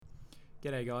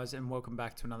G'day guys, and welcome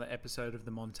back to another episode of the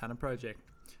Montana Project.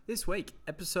 This week,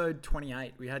 episode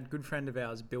 28, we had a good friend of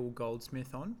ours, Bill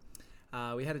Goldsmith, on.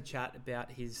 We had a chat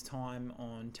about his time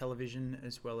on television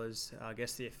as well as, I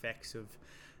guess, the effects of,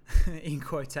 in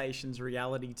quotations,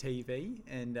 reality TV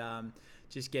and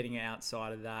just getting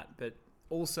outside of that. But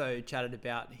also chatted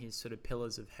about his sort of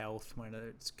pillars of health when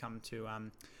it's come to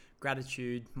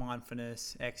gratitude,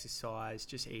 mindfulness, exercise,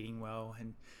 just eating well.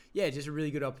 And yeah, just a really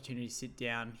good opportunity to sit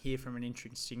down, hear from an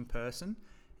interesting person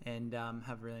and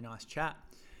have a really nice chat.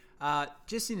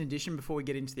 Just in addition, before we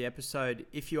get into the episode,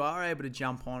 if you are able to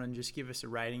jump on and just give us a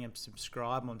rating and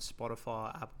subscribe on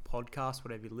Spotify, Apple Podcasts,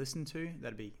 whatever you listen to,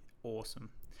 that'd be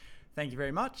awesome. Thank you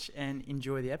very much and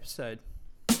enjoy the episode.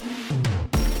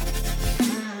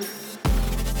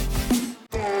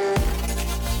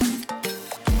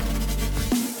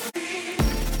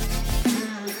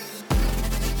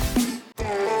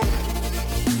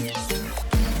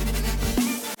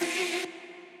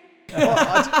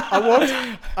 I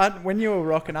walked when you were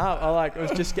rocking up. I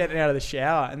was just getting out of the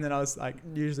shower, and then I was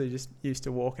usually just used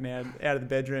to walking out of the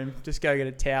bedroom, just go get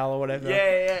a towel or whatever.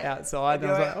 Outside,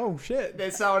 and I was like, oh shit,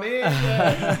 there's someone here.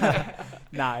 Yeah.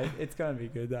 No, it's gonna be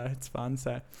good though. It's fun.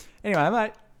 So, anyway,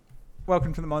 mate,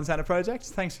 welcome to the Montana Project.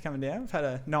 Thanks for coming down. We've had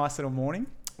a nice little morning.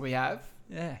 We have.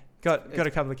 Yeah, got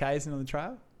a couple of Ks in on the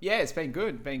trail. Yeah, it's been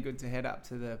good. Been good to head up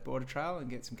to the border trail and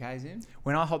get some Ks in.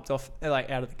 When I hopped off,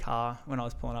 out of the car, when I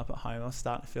was pulling up at home, I was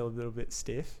starting to feel a little bit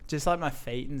stiff. Just like my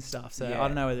feet and stuff. So yeah. I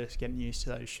don't know whether it's getting used to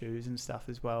those shoes and stuff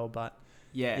as well. But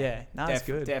it's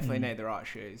good. Definitely need the right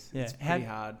shoes. Yeah. It's pretty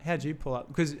hard. How'd you pull up?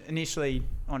 Because initially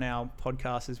on our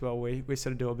podcast as well, we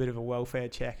sort of do a bit of a welfare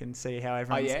check and see how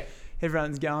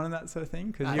everyone's going and that sort of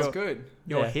thing. Cause that's good.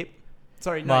 Your hip.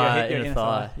 Sorry, no, your hip, your inner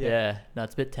thigh. Yeah. No,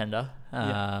 it's a bit tender.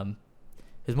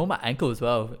 It's more my ankle as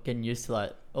well, getting used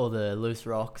to all the loose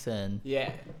rocks and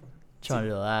trying to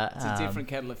do that. It's a different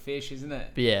kettle of fish, isn't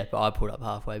it? But I pulled up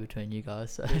halfway between you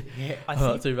guys, so I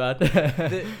not too bad.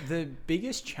 the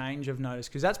biggest change I've noticed,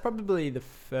 because that's probably the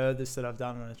furthest that I've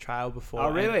done on a trail before.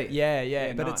 Oh, really?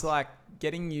 Yeah. But nice. It's like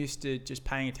getting used to just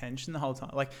paying attention the whole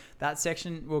time. Like that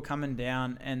section we were coming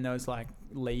down and there was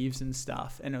leaves and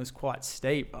stuff and it was quite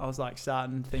steep. I was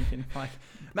starting thinking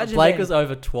imagine Blake was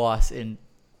over twice in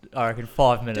I reckon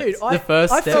 5 minutes. Dude, the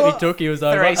first step he took, he was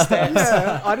over. 3 steps.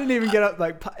 Yeah, I didn't even get up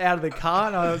out of the car,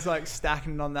 and I was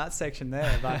stacking on that section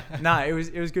there. But no, it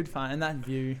was good fun, and that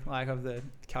view of the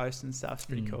coast and stuff's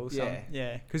pretty cool. So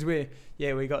because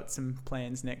we got some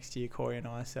plans next year, Corey and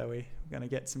I. So we're gonna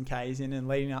get some Ks in and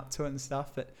leading up to it and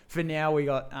stuff. But for now, we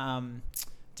got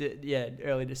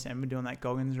early December doing that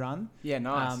Goggins run. Yeah,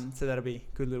 nice. So that'll be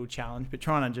a good little challenge. But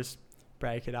trying to just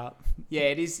break it up. Yeah,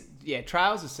 it is. Yeah,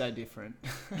 trails are so different.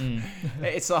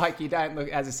 It's you don't look,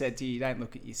 as I said to you, you don't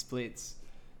look at your splits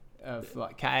of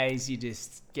Ks. You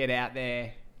just get out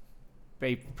there,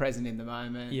 be present in the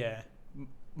moment. Yeah.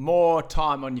 More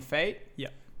time on your feet. Yeah.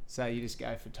 So you just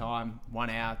go for time,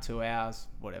 1 hour, 2 hours,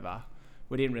 whatever.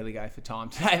 We didn't really go for time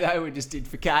today though. We just did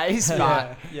for Ks.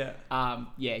 But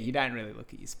you don't really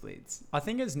look at your splits. I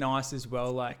think it's nice as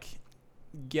well,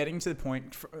 getting to the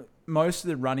point, most of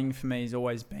the running for me has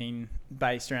always been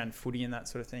based around footy and that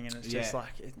sort of thing, and it's just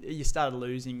you started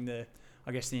losing the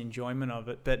enjoyment of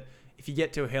it. But if you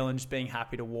get to a hill and just being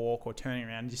happy to walk or turning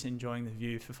around and just enjoying the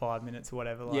view for 5 minutes or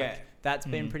whatever, that's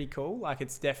been pretty cool.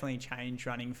 It's definitely changed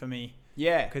running for me.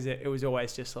 Yeah, because it was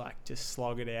always just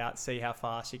slog it out, see how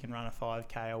fast you can run a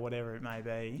 5K or whatever it may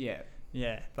be.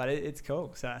 Yeah, but it's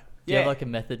cool. So do you have a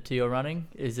method to your running?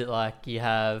 Is it you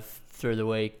have through the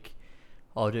week,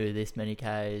 I'll do this many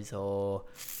Ks, or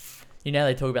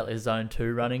they talk about the zone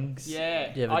 2 runnings.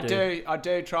 Yeah, I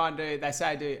do try and do. They say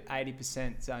I do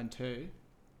 80% zone 2.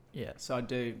 Yeah. So I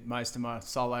do most of my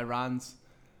solo runs.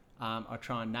 I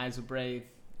try and nasal breathe,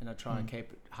 and I try and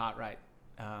keep heart rate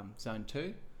zone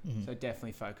 2. Mm-hmm. So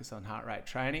definitely focus on heart rate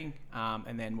training,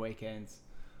 and then weekends,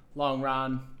 long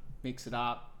run, mix it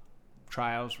up,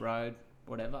 trails, road.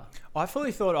 Whatever. I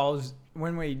fully thought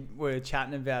when we were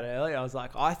chatting about it earlier, I was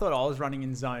I thought I was running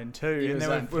in zone 2. And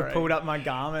then we pulled up my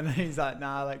Garmin and he's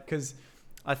nah, because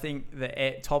I think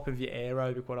the top of your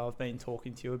aerobic, what I've been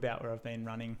talking to you about where I've been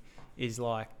running is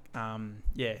I think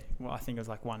it was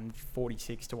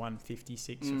 146 to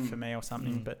 156 for me or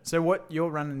something. But so what you're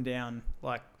running down,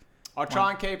 I try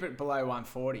and keep it below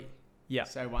 140. Yeah.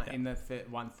 So in the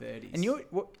 130s. And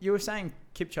you were saying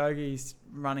Kipchoge's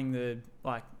running the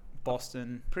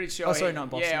Boston. Pretty sure. Oh, sorry,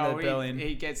 not Boston. Berlin.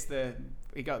 He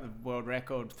got the world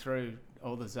record through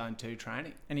all the zone 2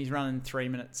 training, and he's running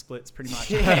 3-minute splits pretty much.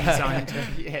 Zone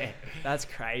 2. Yeah, that's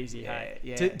crazy.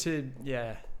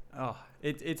 Yeah. Oh,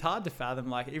 it's hard to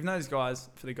fathom. Even those guys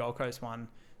for the Gold Coast one,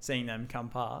 seeing them come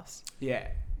past. Yeah.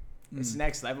 It's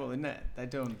next level, isn't it? They're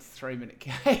doing 3-minute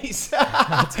Ks.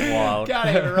 That's wild. Can't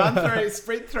even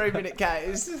sprint 3-minute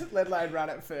Ks, let alone run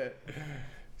it for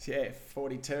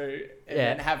 42 and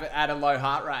then have it at a low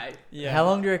heart rate. Yeah. How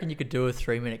long do you reckon you could do a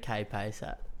 3-minute K pace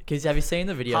at? Because have you seen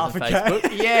the videos Half on a Facebook?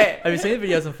 K? Yeah. Have you seen the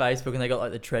videos on Facebook and they got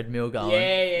like the treadmill going?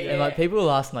 Yeah. And like people will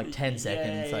last in like 10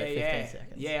 seconds, 15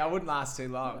 seconds. Yeah, I wouldn't last too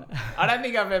long. I don't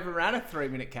think I've ever ran a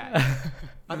 3-minute K.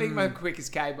 I think my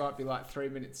quickest K might be like 3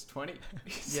 minutes 20.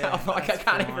 So I'm like, I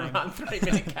can't even run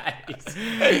 3-minute Ks.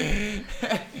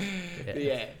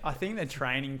 Yeah. I think the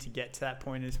training to get to that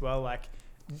point as well, like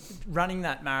running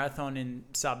that marathon in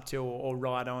sub 2 or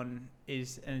right on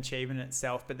is an achievement in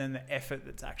itself, but then the effort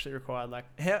that's actually required, like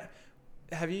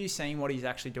have you seen what he's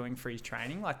actually doing for his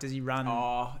training? Like, does he run?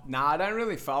 Oh, no, I don't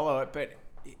really follow it, but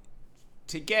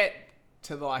to get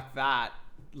to like that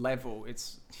level,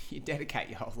 it's you dedicate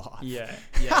your whole life. Yeah.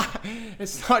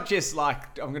 It's not just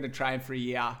like I'm going to train for a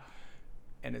year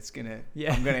and I'm going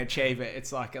to achieve it.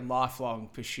 It's like a lifelong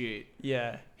pursuit.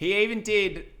 Yeah.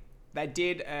 They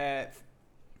did a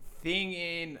thing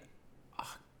in, I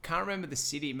can't remember the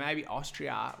city, maybe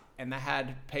Austria, and they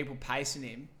had people pacing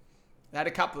him. They had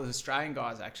a couple of Australian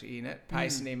guys actually in it,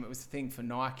 pacing him. It was a thing for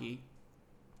Nike,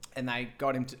 and they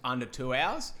got him to under 2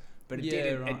 hours, but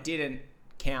it didn't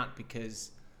count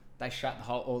because they shut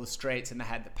all the streets and they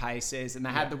had the paces and they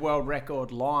had the world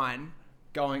record line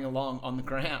going along on the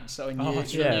ground, so he knew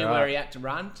where he had to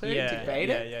run to beat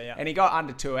it. Yeah. And he got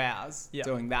under 2 hours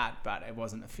doing that, but it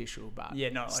wasn't official. But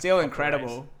still like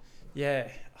incredible. Race. Yeah,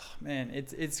 man,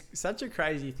 it's such a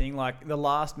crazy thing. Like the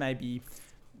last maybe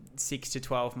 6 to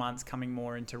 12 months coming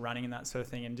more into running and that sort of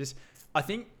thing, and just I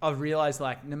think I've realized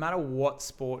like no matter what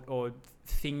sport or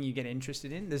thing you get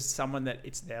interested in, there's someone that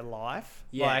it's their life.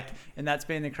 Like, and that's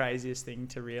been the craziest thing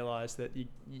to realize, that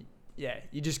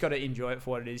you just got to enjoy it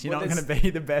for what it is. You're not going to be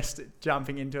the best at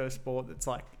jumping into a sport that's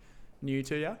like new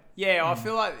to you. Yeah, I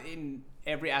feel like in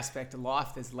every aspect of life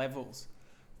there's levels.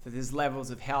 So there's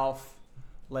levels of health,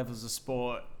 levels of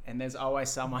sport, and there's always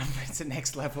someone that's the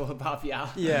next level above you.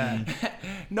 Yeah.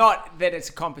 Not that it's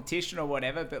a competition or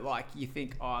whatever, but like you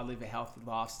think, I live a healthy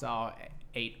lifestyle,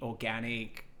 eat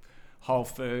organic, whole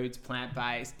foods,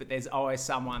 plant-based, but there's always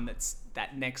someone that's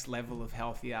that next level of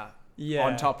healthier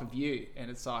on top of you.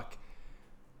 And it's like,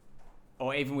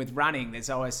 or even with running, there's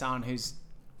always someone who's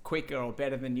quicker or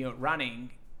better than you at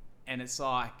running. And it's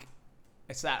like,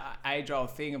 it's that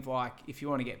age-old thing of like, if you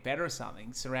want to get better at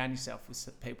something, surround yourself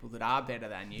with people that are better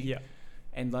than you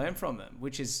and learn from them,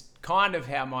 which is kind of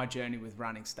how my journey with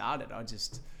running started. I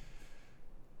just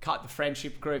cut the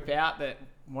friendship group out that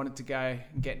wanted to go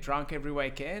and get drunk every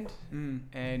weekend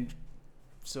and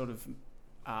sort of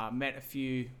met a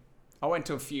few. I went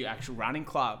to a few actual running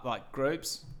club, like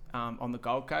groups on the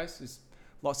Gold Coast. There's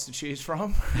lots to choose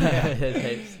from.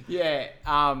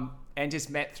 And just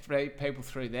met people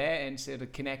through there and sort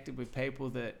of connected with people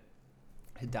that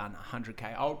had done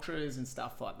 100K ultras and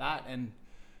stuff like that. And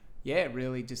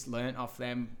really just learnt off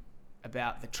them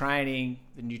about the training,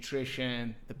 the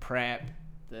nutrition, the prep,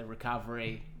 the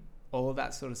recovery, all of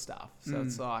that sort of stuff. So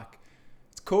it's like,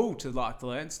 it's cool to like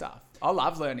learn stuff. I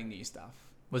love learning new stuff.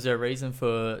 Was there a reason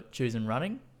for choosing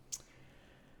running?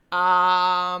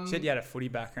 You said you had a footy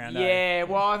background.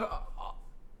 Well,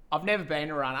 I've never been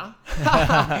a runner.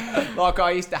 Like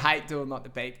I used to hate doing like the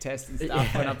beep test and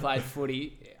stuff when I played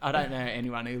footy. I don't know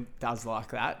anyone who does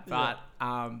like that, but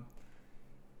I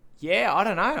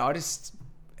don't know. I just,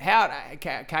 how it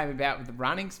came about with the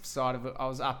running side of it, I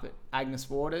was up at Agnes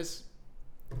Waters.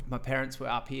 My parents were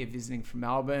up here visiting from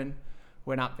Melbourne.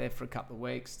 Went up there for a couple of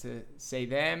weeks to see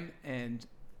them, and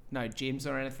no gyms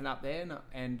or anything up there.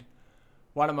 And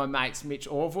one of my mates, Mitch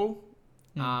Orville,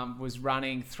 was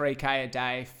running 3K a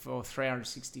day for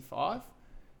 365,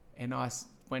 and I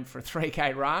went for a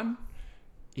 3K run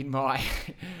in my I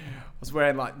was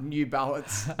wearing like New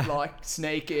Balance like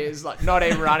sneakers, like not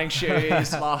even running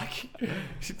shoes, like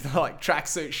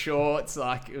tracksuit shorts,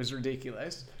 like it was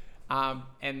ridiculous. And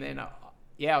then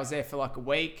I was there for like a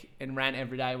week and ran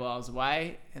every day while I was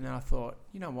away. And then I thought,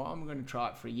 you know what, I'm going to try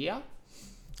it for a year.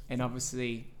 And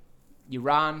obviously you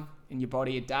run and your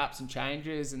body adapts and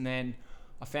changes. And then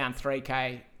I found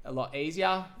 3K a lot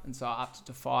easier. And so I upped it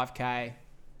to 5K.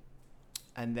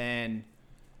 And then,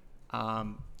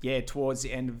 towards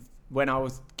the end of when I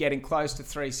was getting close to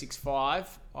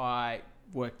 365, I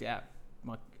worked out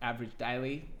my average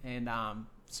daily and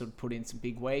sort of put in some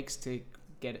big weeks to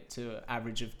get it to an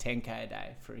average of 10K a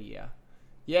day for a year.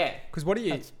 Yeah. Because what are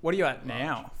you at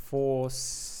now?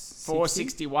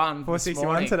 461.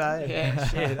 461 today. Yeah.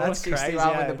 Shit, that's crazy.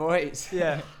 461 with the boys.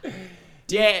 Yeah.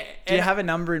 Do you have a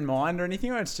number in mind or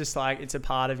anything, or it's just like it's a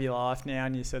part of your life now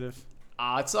and you sort of...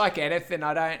 It's like anything.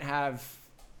 I don't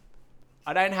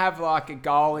have like a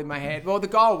goal in my head. Well, the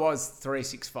goal was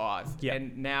 365. Yeah.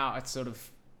 And now it's sort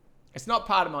of, it's not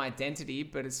part of my identity,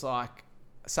 but it's like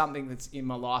something that's in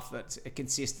my life that's a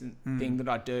consistent thing that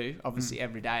I do, obviously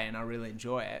every day, and I really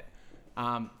enjoy it.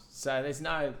 So there's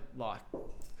no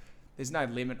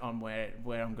limit on where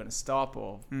I'm going to stop,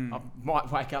 or I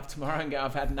might wake up tomorrow and go,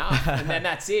 I've had enough. And then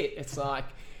that's it. It's like,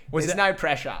 there's no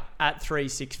pressure. At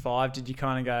 365, did you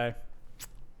kind of go,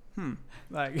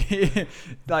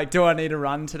 like, do I need a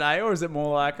run today? Or is it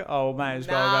more like, oh, may as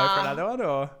well go for another one?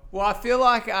 Or well, I feel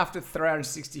like after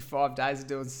 365 days of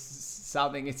doing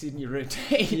something, it's in your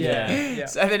routine. Yeah.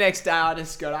 So the next day I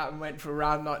just got up and went for a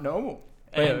run like normal.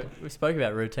 We spoke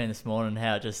about routine this morning,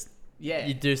 how just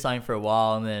you do something for a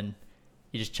while and then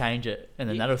you just change it, and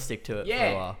then that'll stick to it for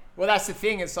a while. Well, that's the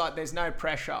thing. It's like there's no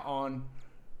pressure on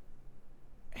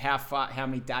how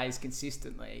many days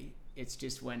consistently. It's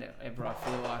just whenever I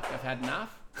feel like I've had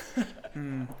enough.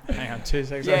 Hang on 2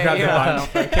 seconds. I'll grab the line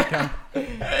off and kick on.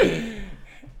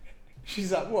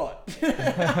 She's like, what?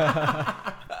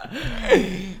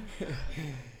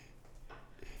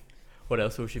 What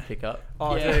else will she pick up?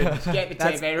 Oh, dude. Get the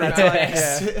TV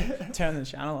remote. Turn the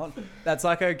channel on. That's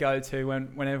like her go-to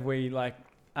whenever we like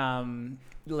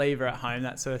leave her at home,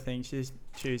 that sort of thing. She just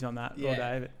chews on that all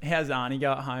day. But how's Arnie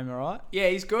go at home, all right? Yeah,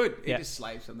 he's good. He just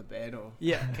sleeps on the bed or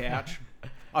couch.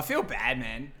 I feel bad,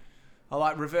 man. I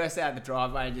like reverse out of the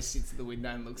driveway and just sits at the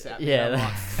window and looks out.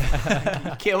 Yeah. Like,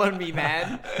 you're killing me,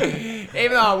 man.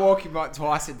 Even though I walk him like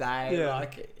twice a day. Yeah.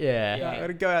 Like, I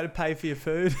gotta go out and pay for your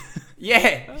food.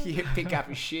 Yeah. You pick up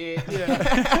his shit.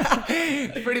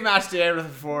 Yeah. Pretty much do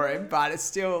everything for him, but it's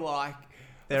still like,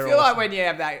 I feel like when you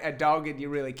have a dog and you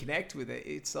really connect with it,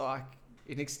 it's like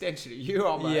an extension of you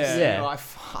almost. Yeah. You're like,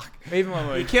 fuck. Even when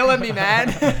you're killing me,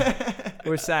 man. We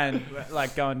were saying,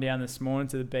 like, going down this morning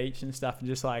to the beach and stuff, and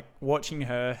just like watching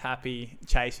her happy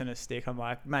chasing a stick, I'm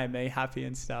like, made me happy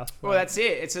and stuff. Well, that's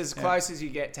it. It's as close as you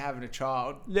get to having a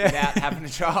child without having a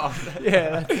child.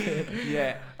 Yeah, that's it.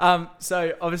 Yeah.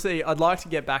 So obviously, I'd like to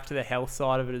get back to the health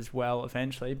side of it as well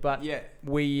eventually, but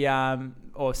we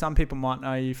or some people might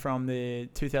know you from the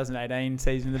 2018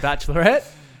 season of The Bachelorette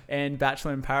and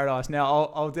Bachelor in Paradise.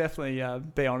 Now, I'll definitely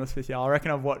be honest with you. I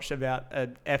reckon I've watched about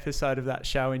an episode of that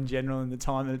show in general in the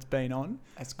time that it's been on.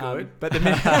 That's good. But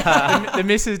the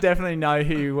missus definitely know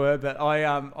who you were. But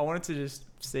I wanted to just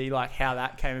see like how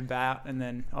that came about, and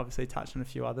then obviously touch on a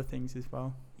few other things as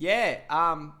well. Yeah.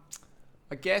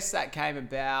 I guess that came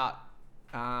about.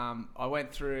 I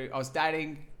was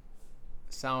dating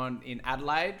someone in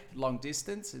Adelaide, long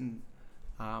distance, and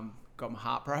got my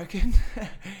heart broken.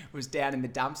 Was down in the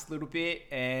dumps a little bit,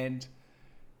 and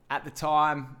at the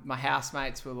time my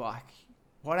housemates were like,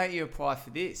 why don't you apply for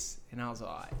this? And I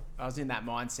was in that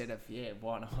mindset of,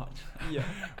 why not? Yeah.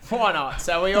 Why not?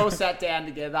 So we all sat down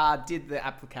together, did the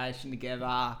application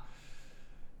together,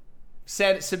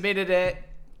 submitted it,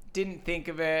 didn't think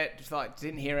of it, just like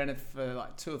didn't hear anything for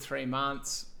like 2 or 3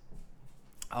 months.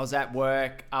 I was at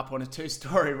work up on a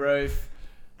 2-story roof,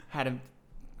 had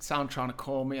someone trying to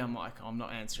call me. I'm like, I'm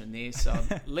not answering this. So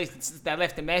they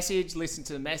left a message, listened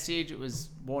to the message. It was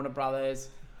Warner Brothers.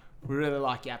 We really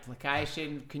like your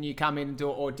application. Can you come in and do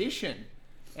an audition?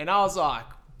 And I was like,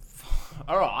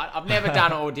 all right. I've never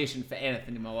done an audition for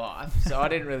anything in my life, so I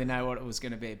didn't really know what it was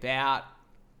going to be about.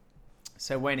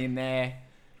 So went in there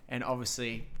and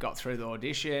obviously got through the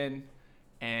audition,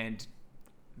 and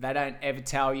they don't ever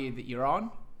tell you that you're on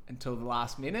until the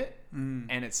last minute.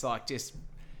 And it's like just...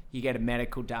 you get a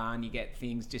medical done, you get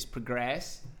things just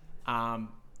progress. And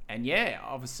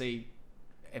obviously,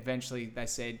 eventually they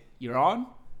said, you're on.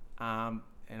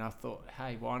 And I thought,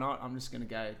 hey, why not? I'm just going to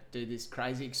go do this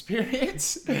crazy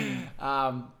experience.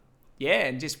 And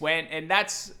just went. And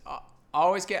that's, I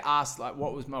always get asked, like,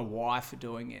 what was my why for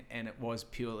doing it? And it was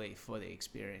purely for the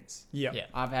experience. Yeah.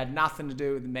 I've had nothing to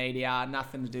do with the media,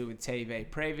 nothing to do with TV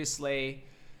previously.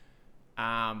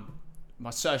 My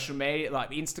social media,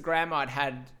 like Instagram,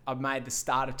 I'd made the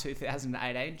start of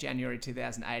 2018, January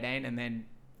 2018, and then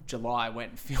July I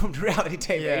went and filmed a reality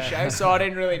TV show. So I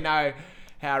didn't really know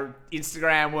how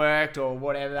Instagram worked or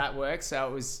whatever that works. So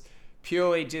it was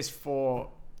purely just for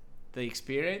the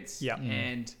experience. Yeah.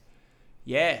 And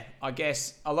I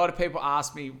guess a lot of people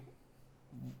ask me,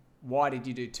 why did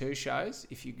you do 2 shows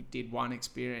if you did one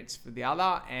experience for the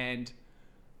other? And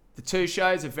the 2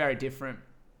 shows are very different.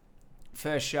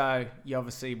 First show, you're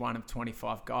obviously one of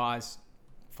 25 guys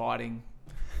fighting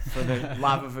for the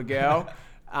love of a girl.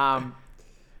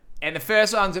 And the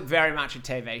first one's very much a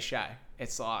TV show.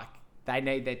 It's like they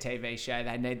need their TV show,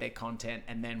 they need their content,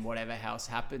 and then whatever else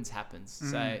happens.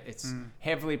 So it's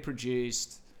heavily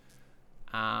produced.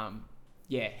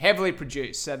 Heavily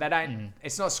produced. So they don't.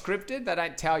 It's not scripted. They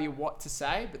don't tell you what to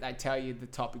say, but they tell you the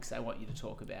topics they want you to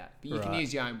talk about. But you can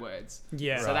use your own words.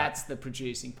 Yeah. So that's the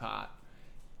producing part.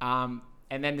 And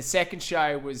then the second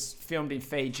show was filmed in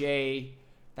Fiji.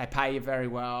 They pay you very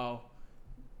well.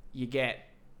 You get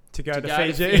to go to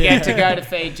Fiji. You get to go to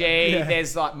Fiji. Yeah.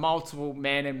 There's like multiple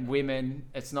men and women.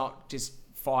 It's not just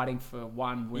fighting for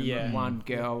one woman, one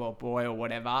girl or boy or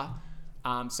whatever.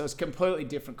 So it's a completely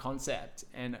different concept.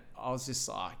 And I was just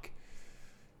like,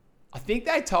 I think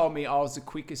they told me I was the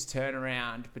quickest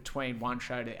turnaround between one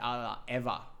show to the other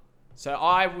ever. So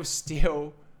I was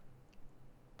still,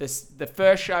 the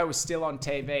first show was still on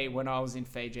TV when I was in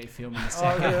Fiji filming the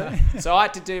second. Oh, really? So I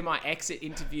had to do my exit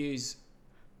interviews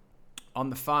on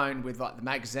the phone with like the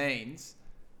magazines,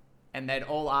 and they'd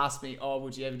all ask me,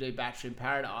 would you ever do Bachelor in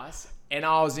Paradise? And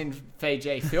I was in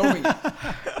Fiji filming it.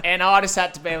 And I just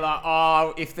had to be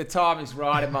like, if the time is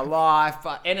right in my life.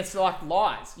 And it's like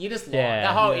lies. You just lie. Yeah.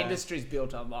 The whole industry's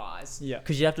built on lies. Yeah.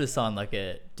 Because you have to sign like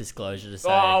a disclosure to say.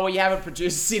 You have a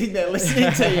producer sitting there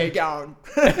listening to you going,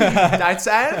 don't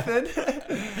say anything.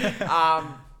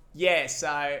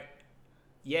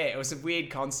 It was a weird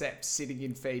concept sitting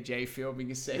in Fiji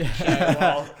filming a second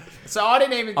show. So I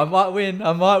didn't even... I might win.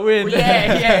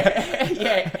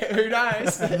 Yeah. Who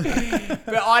knows?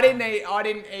 But I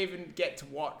didn't even get to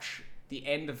watch the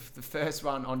end of the first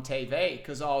one on TV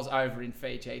because I was over in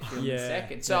Fiji filming the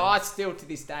second. So I still to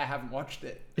this day haven't watched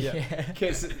it. Yeah.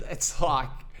 Because it's like,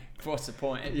 what's the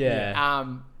point? Yeah.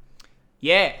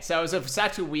 So it was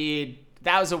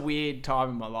that was a weird time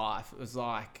in my life. It was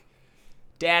like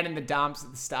down in the dumps at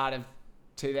the start of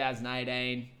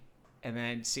 2018, and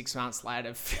then 6 months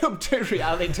later filmed 2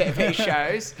 reality TV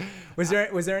shows. Was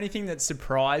there anything that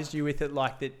surprised you with it?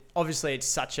 Like that, obviously it's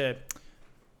such a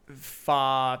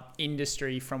far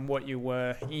industry from what you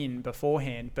were in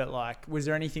beforehand, but like, was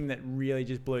there anything that really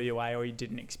just blew you away or you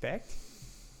didn't expect?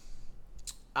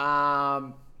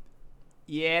 I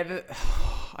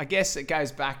guess it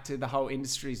goes back to the whole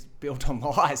industry's built on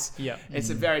lies. Yeah. It's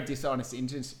a very dishonest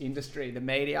industry. The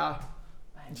media.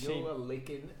 Man, you're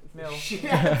licking. Mel.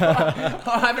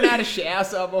 I haven't had a shower,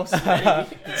 so I'm all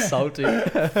sweaty. It's salty.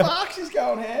 Fuck, she's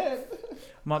going ham.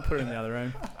 Might put it in the other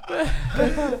room.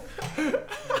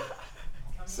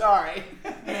 Sorry.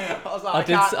 I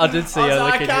did see her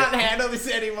licking I can't handle this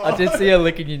anymore. I did see her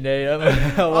licking your knee. I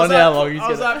wonder how long he's I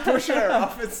was gonna... like pushing her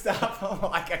off and stuff. I'm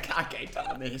like, I can't keep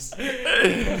doing this.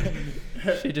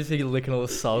 She just see licking all the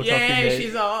salt off your Yeah, knee.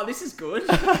 she's like, this is good.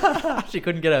 She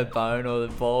couldn't get her bone or the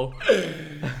ball.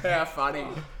 How funny.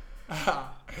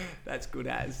 That's good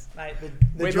as. Mate,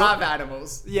 we love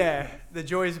animals. Yeah, the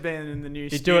joy's been in the new You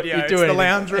studio. do It's the anything.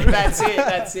 lounge room. That's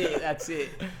it.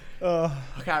 I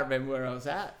can't remember where I was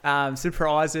at.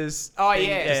 Surprises. Oh, thing-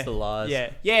 yeah. Just the lies. Yeah.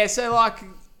 Yeah, so like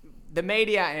the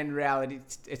media and reality,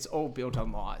 it's all built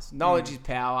on lies. Knowledge is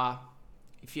power.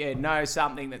 If you know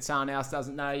something that someone else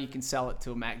doesn't know, you can sell it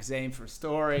to a magazine for a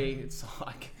story. It's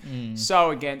like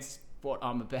so against what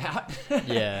I'm about.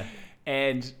 Yeah.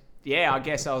 And yeah, I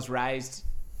guess I was raised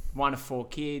one of 4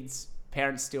 kids,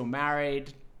 parents still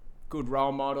married, good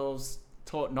role models,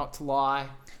 taught not to lie.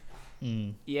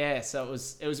 Yeah, so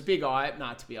it was a big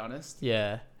eye-opener, to be honest.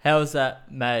 Yeah. How was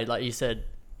that made? Like you said,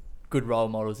 good role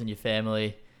models in your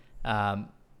family.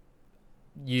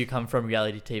 You come from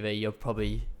reality TV. You're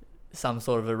probably some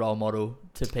sort of a role model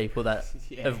to people that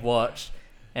have watched.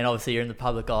 And obviously you're in the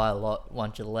public eye a lot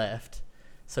once you left.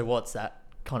 So what's that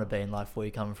kind of been like for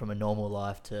you coming from a normal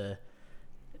life to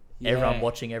everyone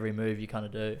watching every move you kind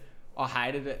of do? I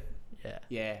hated it. Yeah.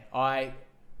 Yeah.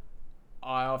 I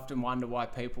often wonder why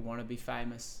people want to be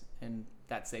famous and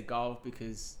that's their goal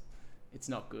because it's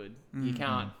not good. You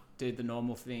can't do the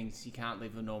normal things. You can't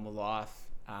live a normal life.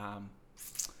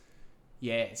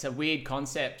 It's a weird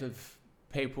concept of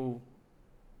people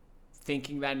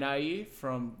thinking they know you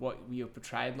from what you're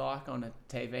portrayed like on a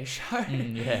TV show.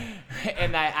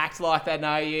 And they act like they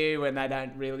know you when they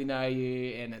don't really know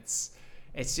you. And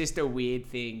it's just a weird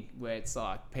thing where it's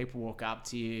like people walk up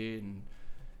to you and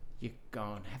you're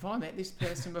going, have I met this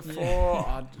person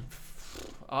before?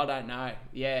 I don't know.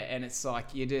 Yeah, and it's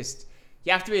like you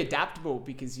have to be adaptable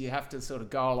because you have to sort of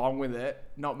go along with it,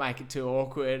 not make it too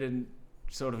awkward and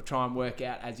sort of try and work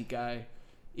out as you go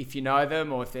if you know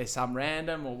them or if there's some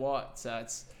random or what. So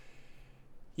it's,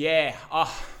 I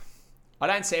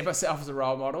don't see myself as a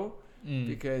role model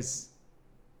because,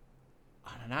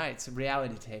 I don't know, it's a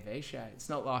reality TV show. It's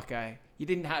not like you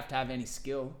didn't have to have any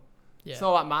skill. Yeah. It's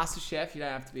not like MasterChef. You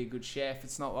don't have to be a good chef.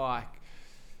 It's not like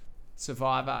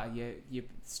Survivor,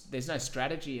 there's no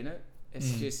strategy in it.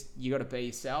 It's just you got to be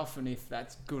yourself, and if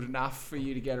that's good enough for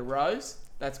you to get a rose,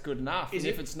 that's good enough.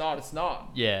 If it's not, it's not.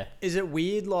 Yeah. Is it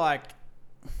weird, like,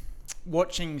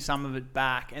 watching some of it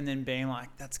back and then being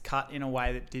like, that's cut in a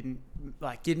way that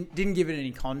didn't give it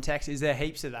any context? Is there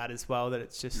heaps of that as well, that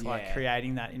it's just like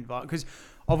creating that environment? Because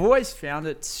I've always found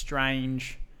it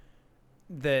strange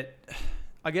that,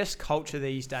 I guess, culture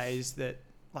these days, that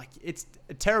like it's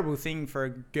a terrible thing for a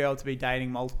girl to be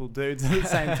dating multiple dudes at the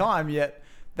same time, yet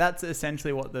that's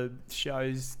essentially what the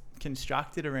show's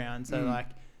constructed around. So like,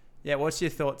 yeah, what's your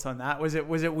thoughts on that? Was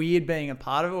it weird being a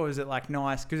part of it, or was it like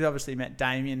nice? Because you obviously met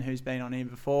Damien, who's been on here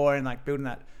before, and like building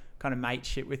that kind of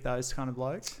mateship with those kind of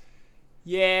blokes.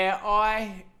 Yeah,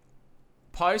 I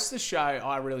post the show,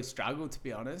 I really struggled, to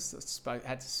be honest.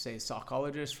 Had to see a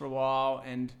psychologist for a while,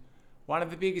 and one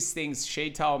of the biggest things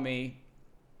she told me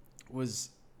was,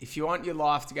 if you want your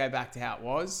life to go back to how it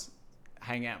was,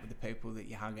 hang out with the people that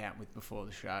you hung out with before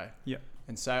the show. Yeah.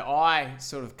 And so I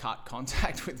sort of cut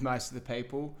contact with most of the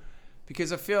people,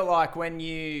 because I feel like when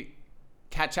you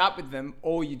catch up with them,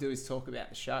 all you do is talk about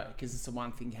the show, because it's the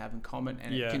one thing you have in common,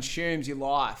 and it consumes your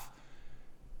life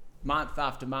month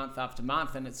after month after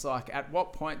month. And it's like, at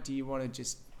what point do you want to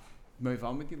just move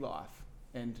on with your life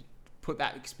and put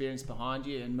that experience behind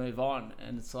you and move on?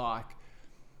 And it's like,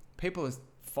 people are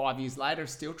 5 years later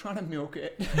still trying to milk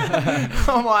it.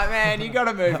 I'm like, man, you got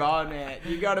to move on, man.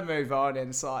 You got to move on. And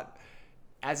it's like,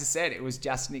 as I said, it was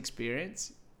just an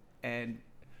experience, and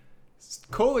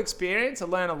cool experience. I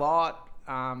learned a lot.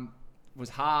 Was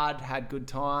hard, had good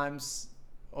times,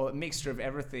 or a mixture of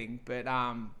everything. But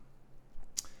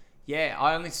yeah,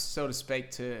 I only sort of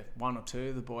speak to one or two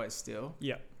of the boys still.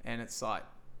 Yeah. And it's like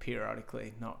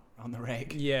periodically, not on the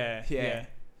reg. Yeah.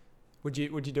 Would you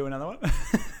do another one?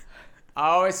 I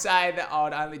always say that I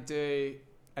would only do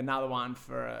another one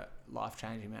for a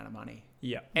life-changing amount of money.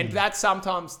 Yeah. And that's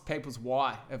sometimes people's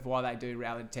why they do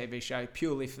reality TV show,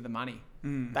 purely for the money.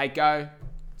 They go,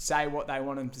 say what they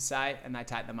want them to say, and they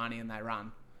take the money and they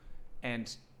run.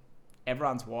 And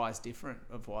everyone's why is different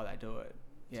of why they do it.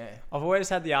 Yeah. I've always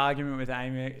had the argument with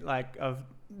Amy, like,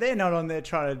 they're not on there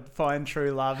trying to find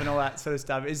true love and all that sort of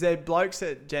stuff. Is there blokes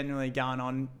that genuinely going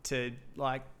on to,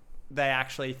 like, they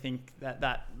actually think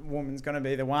that woman's going to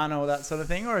be the one, or that sort of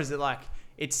thing? Or is it like,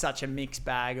 it's such a mixed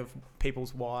bag of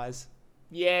people's whys?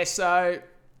 Yeah, so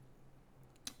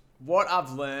what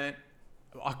I've learned,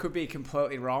 I could be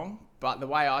completely wrong, but the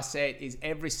way I see it is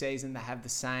every season they have the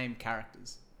same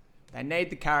characters. They need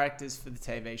the characters for the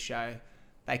TV show.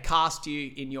 They cast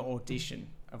you in your audition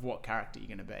of what character you're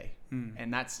going to be.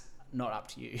 And that's not up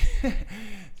to you.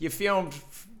 You're filmed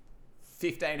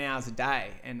 15 hours a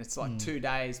day, and it's like 2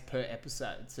 days per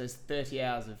episode. So it's 30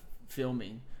 hours of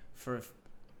filming for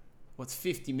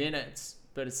 50 minutes,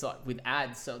 but it's like with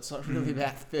ads, so it's like really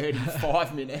about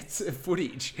 35 minutes of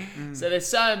footage. So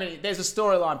there's a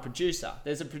storyline producer.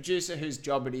 There's a producer whose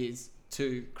job it is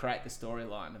to create the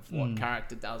storyline of what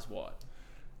character does what.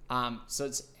 So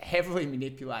it's heavily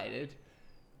manipulated,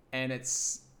 and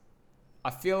I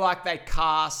feel like they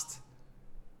cast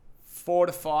 4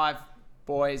 to 5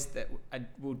 boys that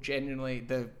will genuinely,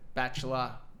 the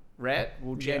Bachelorette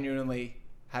will genuinely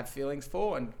have feelings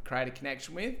for and create a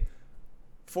connection with.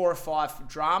 4 or 5 for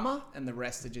drama, and the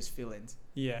rest are just fill-ins.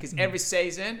 Yeah. Because every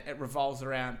season it revolves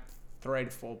around 3 to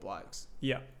 4 blokes.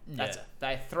 Yeah. That's it.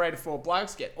 They 3 to 4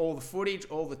 blokes get all the footage,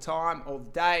 all the time, all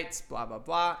the dates, blah blah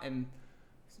blah, and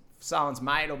someone's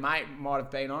mate might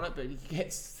have been on it, but he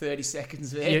gets 30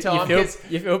 seconds of airtime.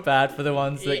 You feel bad for the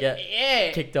ones that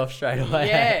get kicked off straight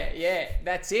away. Yeah,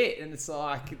 that's it. And it's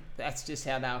like, that's just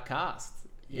how they were cast.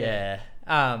 Yeah.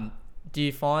 Do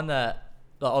you find that,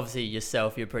 like, obviously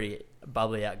yourself, you're a pretty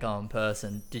bubbly, outgoing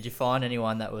person. Did you find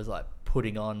anyone that was like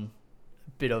putting on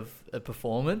a bit of a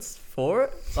performance for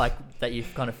it, like that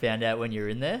you've kind of found out when you're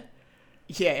in there?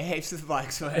 Yeah, heaps of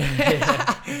blokes were.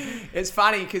 It's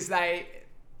funny because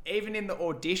even in the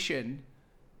audition,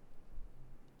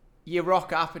 you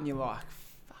rock up and you're like,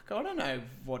 fuck, I don't know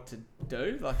what to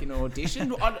do, like in an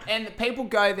audition. And people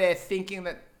go there thinking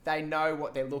that they know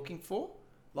what they're looking for,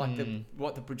 like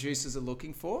what the producers are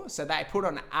looking for. So they put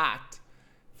on an act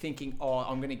thinking, oh,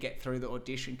 I'm going to get through the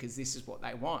audition because this is what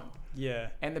they want. Yeah.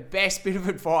 And the best bit of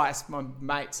advice my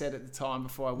mate said at the time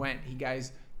before I went, he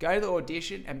goes, go to the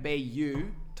audition and be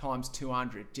you times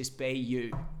 200. Just be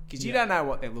you. Because you don't know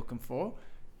what they're looking for.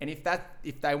 And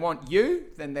if they want you,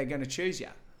 then they're going to choose you.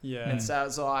 Yeah. And so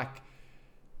it's like,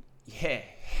 yeah,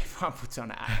 everyone puts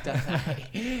on an act, don't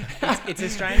they? It's a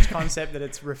strange concept that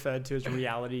it's referred to as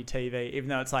reality TV, even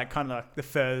though it's like kind of like the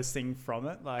furthest thing from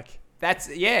it. Like,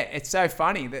 It's so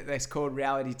funny that it's called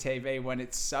reality TV when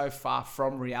it's so far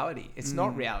from reality. It's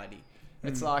not reality.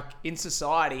 It's like in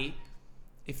society,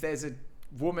 if there's a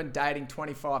woman dating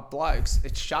 25 blokes,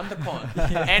 it's shunned upon.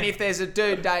 And if there's a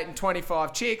dude dating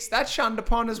 25 chicks, that's shunned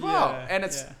upon as well. And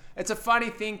it's a funny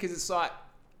thing because it's like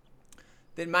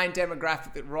the main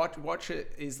demographic that watch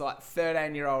it is like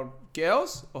 13-year-old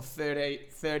girls or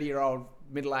 30-year-old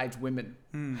middle-aged women,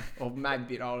 or maybe a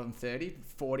bit older than 30,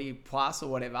 40 plus or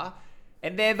whatever.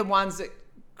 And they're the ones that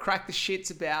crack the shits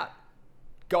about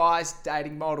guys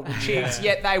dating multiple chicks,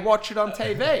 yet they watch it on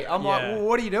TV. I'm like, well,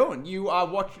 what are you doing?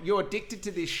 You're addicted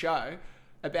to this show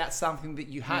about something that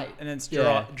you hate. And it's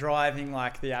driving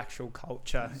like the actual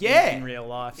culture in real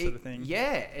life sort of thing.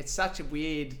 Yeah, it's such a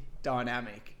weird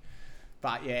dynamic.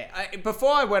 But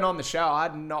before I went on the show, I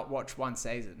had not watched one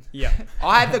season. Yeah.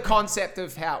 I had the concept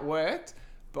of how it worked,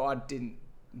 but I didn't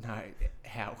know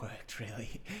how it worked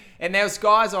really. And there was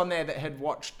guys on there that had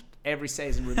watched every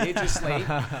season religiously,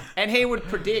 and he would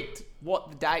predict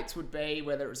what the dates would be,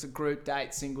 whether it was a group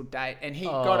date, single date, and he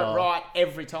got it right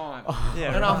every time.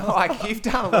 And I'm like, you've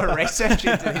done a lot of research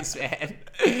into this, man.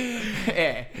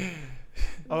 Yeah.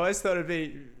 I always thought it'd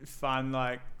be fun,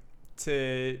 like,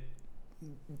 to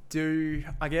do,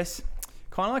 I guess,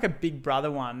 kind of like a Big Brother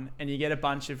one, and you get a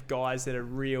bunch of guys that are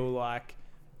real, like,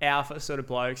 alpha sort of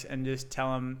blokes, and just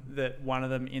tell them that one of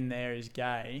them in there is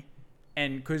gay.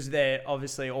 And because they're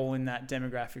obviously all in that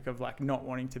demographic of like not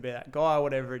wanting to be that guy or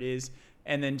whatever it is,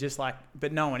 and then just like,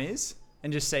 but no one is,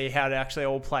 and just see how it actually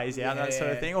all plays out, that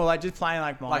sort of thing, or like just playing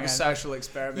like a social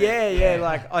experiment. Yeah.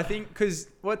 Like I think because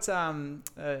what's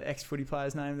ex-footy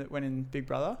player's name that went in Big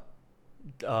Brother?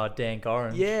 Dan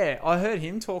Goran. Yeah, I heard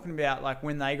him talking about like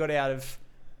when they got out of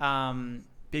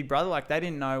Big Brother, like they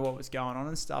didn't know what was going on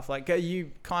and stuff. Like, are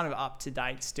you kind of up to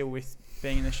date still with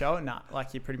being in the show or not?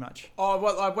 Like you're pretty much... Oh,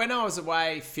 well, like when I was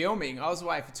away filming, I was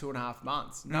away for 2.5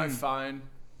 months. No phone.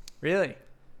 Really?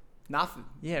 Nothing.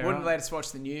 Yeah, Wouldn't let us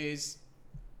watch the news.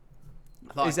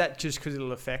 Like, is that just because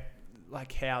it'll affect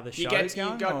like how the show's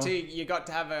going? You got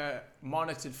to have a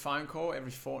monitored phone call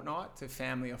every fortnight to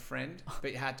family or friend,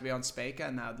 but you had to be on speaker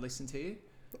and they would listen to you.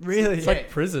 Really? It's like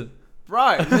prison.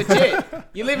 Bro, legit.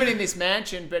 You're living in this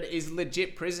mansion, but it is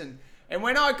legit prison. And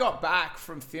when I got back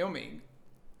from filming,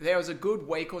 there was a good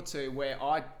week or two where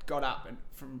I got up and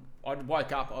I'd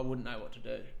woke up, I wouldn't know what to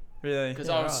do. Really? Because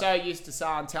I was so used to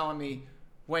someone telling me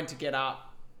when to get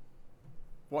up,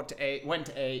 what to eat, when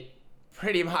to eat,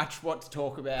 pretty much what to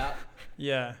talk about.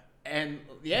 Yeah. And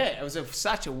it was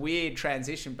such a weird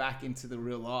transition back into the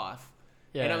real life.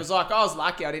 Yeah. And it was like, I was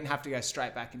lucky I didn't have to go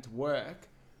straight back into work.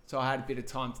 So I had a bit of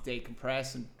time to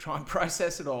decompress and try and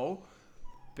process it all.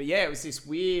 But it was this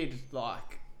weird,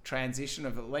 like, transition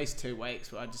of at least 2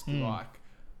 weeks where I'd just be like,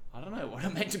 I don't know what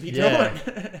I'm meant to be doing.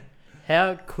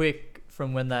 How quick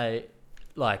from when they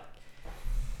like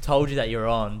told you that you were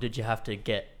on did you have to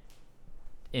get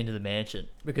into the mansion?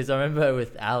 Because I remember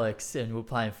with Alex and we were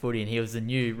playing footy and he was the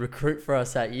new recruit for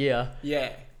us that year.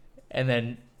 Yeah. And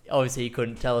then obviously he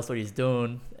couldn't tell us what he's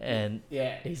doing, and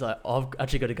he's like, I've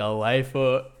actually got to go away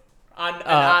for an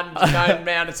unknown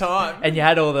amount of time. And you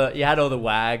had all the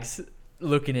wags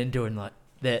looking into it and like,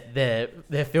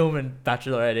 they're filming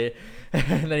Bachelorette,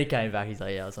 and then he came back. He's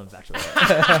like, I was on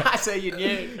Bachelorette. So you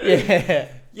knew.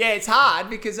 Yeah, it's hard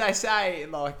because they say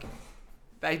like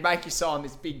they make you sign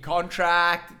this big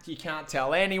contract. You can't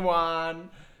tell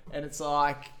anyone, and it's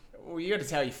like, well, you got to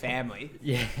tell your family.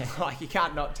 Yeah, like you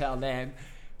can't not tell them.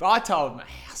 But I told my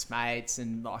housemates,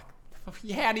 and like,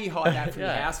 how do you hide that from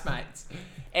your housemates?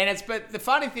 But the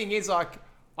funny thing is, like,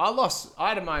 I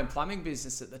had my own plumbing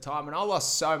business at the time, and I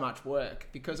lost so much work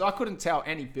because I couldn't tell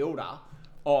any builder,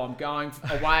 I'm going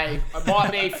away. It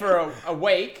might be for a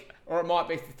week or it might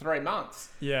be for 3 months.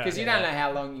 Yeah. Because you don't know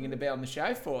how long you're going to be on the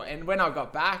show for. And when I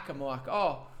got back, I'm like,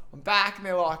 I'm back. And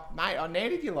they're like, mate, I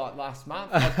needed you like last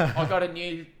month. I got a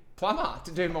new plumber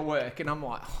to do my work. And I'm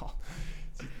like,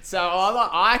 So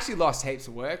I actually lost heaps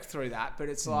of work through that, but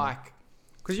it's like...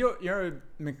 Because you're a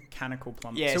mechanical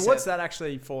plumber. Yeah, so what's that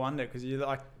actually fall under? Because you're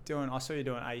like I saw you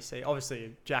doing AC. Obviously, you're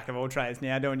jack of all trades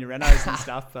now, doing your renos and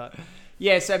stuff. But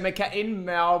yeah, so in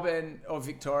Melbourne or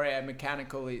Victoria,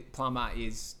 mechanical plumber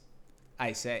is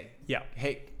AC. Yeah.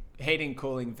 Heating,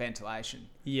 cooling, ventilation.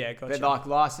 Yeah, gotcha. But like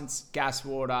licensed gas,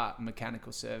 water,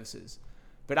 mechanical services.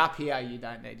 But up here, you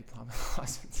don't need your plumber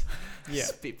license. Yeah.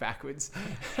 It's a bit backwards.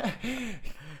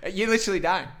 You literally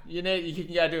don't. You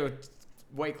can go do a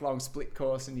week-long split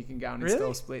course and you can go and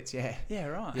install splits. Yeah. Yeah,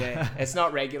 right. Yeah. It's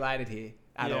not regulated here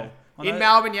at all. In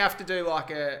Melbourne, you have to do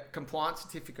like a compliance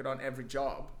certificate on every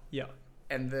job. Yeah.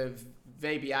 And the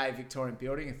VBA, Victorian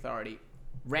Building Authority,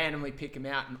 randomly pick them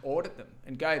out and audit them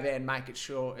and go there and make it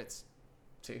sure it's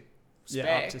to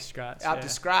spec, up to scratch. to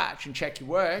scratch and check your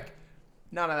work.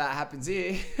 None of that happens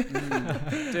here.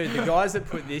 Dude, the guys that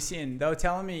put this in, they were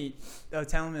telling me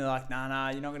like, nah,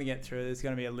 you're not going to get through. There's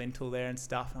going to be a lintel there and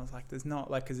stuff. And I was like, there's not,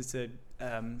 like, because it's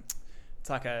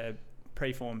like a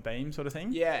preformed beam sort of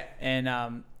thing. Yeah. And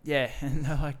and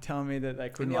they're like telling me that they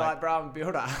couldn't. And you're like, bro, I'm a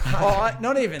builder.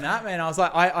 Not even that, man. I was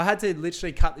like, I had to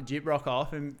literally cut the gyprock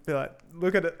off and be like,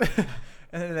 look at it.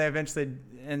 And then they eventually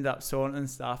end up sorting and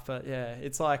stuff. But yeah,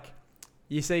 it's like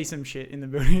you see some shit in the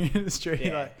building industry.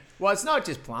 Yeah. Like, well, it's not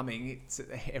just plumbing. It's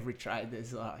every trade.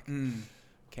 There's like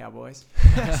cowboys.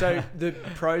 So the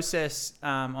process,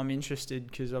 I'm interested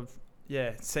because I've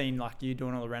seen like you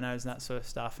doing all the renos and that sort of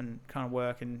stuff and kind of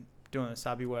work and doing the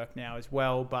subby work now as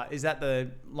well. But is that the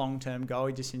long-term goal?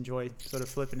 You just enjoy sort of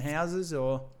flipping houses,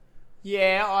 or?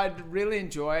 Yeah, I'd really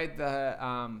enjoyed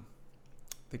the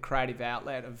creative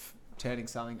outlet of turning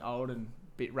something old and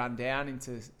a bit run down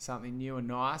into something new and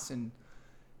nice, and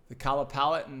the colour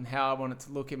palette and how I want it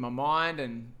to look in my mind.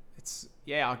 And it's,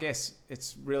 I guess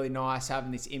it's really nice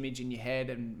having this image in your head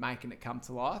and making it come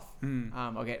to life.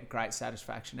 I get great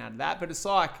satisfaction out of that. But it's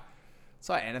like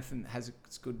anything that has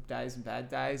its good days and bad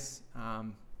days.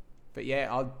 But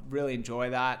yeah, I really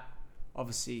enjoy that.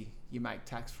 Obviously, you make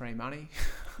tax-free money.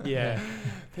 Yeah.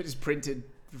 They just printed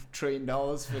 $1 trillion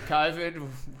for COVID.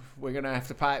 We're going to have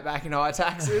to pay it back in higher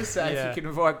taxes. So if you can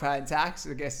avoid paying tax,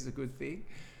 I guess it's a good thing.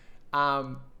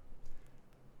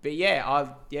 But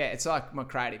it's like my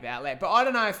creative outlet. But I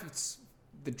don't know if it's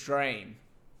the dream.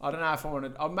 I don't know if I want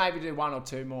to. I'll maybe do one or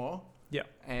two more. Yeah.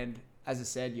 And as I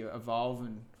said, you evolve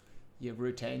and your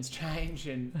routines change.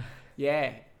 And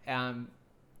I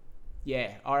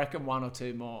reckon one or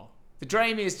two more. The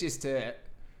dream is just a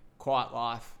quiet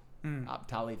life up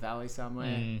Tully Valley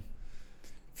somewhere.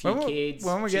 Few kids,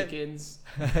 chickens.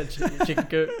 Chicken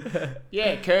coop.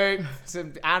 Coop,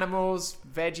 some animals,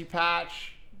 veggie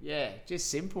patch. Yeah,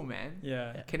 just simple, man.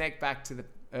 Yeah. Connect back to the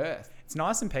earth. It's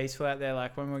nice and peaceful out there,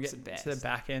 like when we get It's to the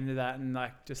back end of that and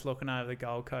like just looking over the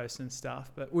Gold Coast and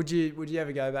stuff. But would you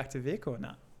ever go back to Vic or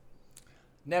not?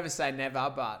 Never say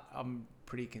never, but I'm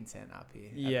pretty content up here.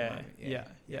 Yeah.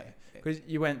 Because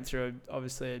you went through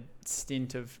obviously a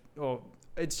stint of, or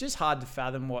it's just hard to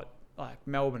fathom what like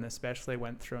Melbourne especially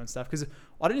went through and stuff. Because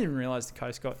I didn't even realise the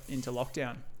coast got into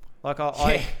lockdown. Like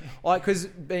because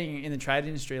being in the trade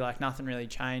industry, like nothing really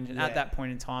changed. And at that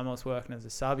point in time, I was working as a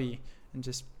subby and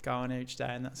just going each day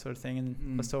and that sort of thing. And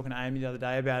I was talking to Amy the other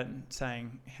day about it and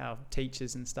saying how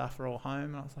teachers and stuff are all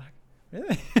home. And I was like,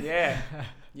 really?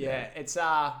 Yeah. It's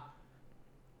I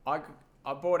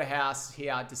bought a house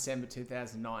here December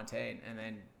 2019, and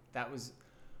then that was,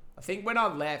 I think when I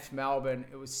left Melbourne,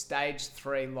 it was stage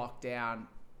 3 lockdown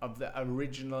of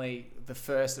the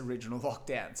first original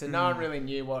lockdown. So no one really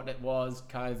knew what it was,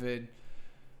 COVID.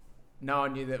 No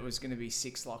one knew that it was going to be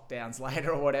 6 lockdowns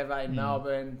later or whatever in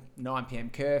Melbourne, 9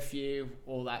 p.m. curfew,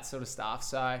 all that sort of stuff.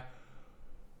 So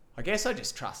I guess I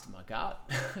just trusted my gut,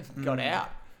 got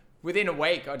out. Within a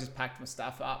week, I just packed my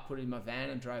stuff up, put it in my van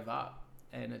and drove up,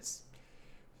 and it's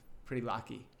pretty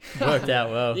lucky. Worked out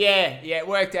well. Yeah, it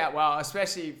worked out well,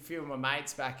 especially a few of my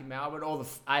mates back in Melbourne. All the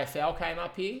AFL came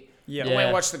up here. Yeah. I went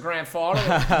and watched the grand final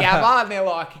at Gabba, and they're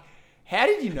like, how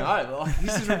did you know? Like,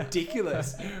 this is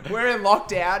ridiculous. We're in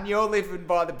lockdown. You're living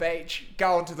by the beach,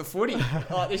 going to the footy.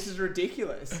 Like, this is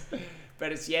ridiculous.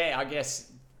 But it's, I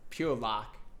guess, pure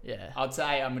luck. Yeah. I'd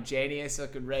say I'm a genius. I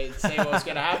could see what's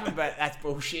going to happen, but that's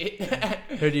bullshit.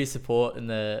 Who do you support in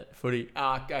the footy?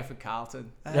 Go for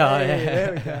Carlton. Hey,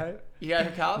 there we go. You go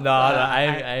for Carlton? No,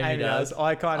 Amy does.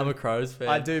 I'm a Crows fan.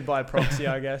 I do by proxy,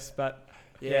 I guess, but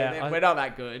we're not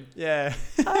that good. Yeah.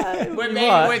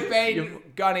 We've been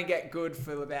going to get good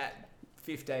for about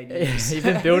 15 years. You've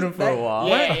been building for a while.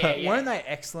 Yeah. Weren't they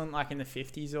excellent like in the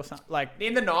 50s or something? Like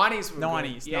in the 90s.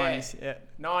 90s, yeah.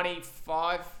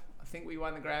 95, I think we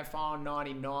won the grand final.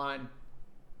 99,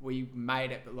 we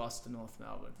made it but lost to North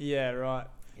Melbourne. Yeah, right.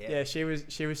 Yeah, she was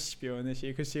spewing this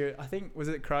year because I think, was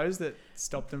it Crows that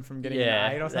stopped them from getting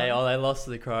an 8 or something? They lost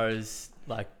to the Crows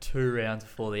like 2 rounds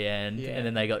before the end, and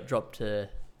then they got dropped to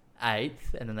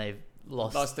 8th, and then they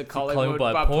lost to Collingwood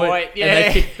by a point. Yeah.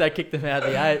 And they kicked them out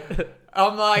of the 8th.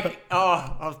 I'm like,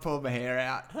 I've pulled my hair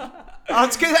out.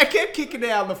 It's because they kept kicking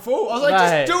out on the full. I was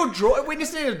like, just do a draw. We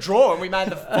just need a draw, and we made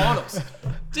the finals.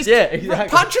 Just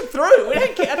punch it through. We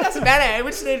don't care. It doesn't matter.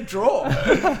 We just need a draw.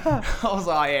 I was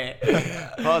like,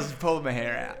 I was pulling my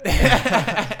hair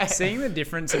out. Seeing the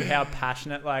difference of how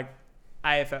passionate like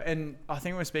AFL, and I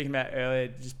think we were speaking about earlier,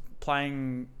 just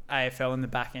playing AFL in the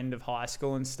back end of high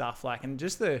school and stuff, like, and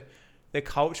just the the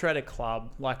culture at a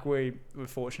club, like we were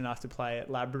fortunate enough to play at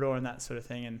Labrador and that sort of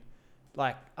thing, and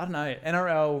like I don't know,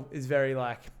 NRL is very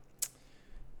like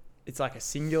it's like a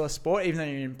singular sport, even though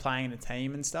you're playing in a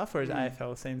team and stuff. Whereas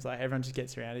AFL seems like everyone just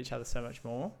gets around each other so much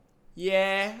more.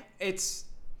 Yeah,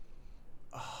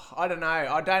 I don't know.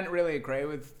 I don't really agree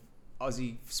with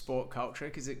Aussie sport culture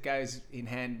because it goes in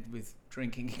hand with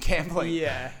drinking and gambling.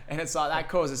 Yeah, and it's like that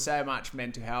causes so much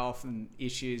mental health and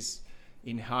issues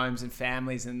in homes and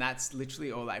families, and that's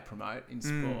literally all they promote in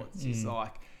sports. It's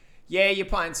like, yeah, you're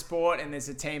playing sport and there's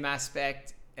a team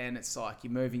aspect and it's like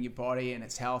you're moving your body and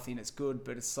it's healthy and it's good,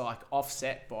 but it's like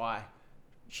offset by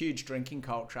huge drinking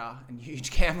culture and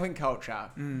huge gambling culture,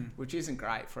 which isn't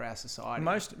great for our society.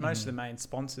 Most of the main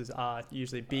sponsors are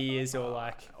usually beers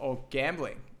or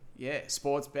gambling. Yeah,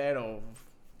 sports bet or...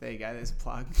 There you go, there's a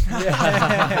plug.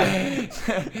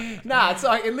 No, it's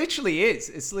like, it literally is.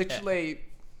 It's literally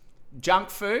junk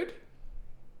food,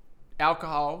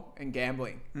 alcohol, and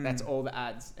gambling. That's all the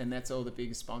ads, and that's all the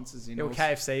biggest sponsors in Your all...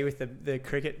 KFC with the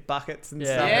cricket buckets and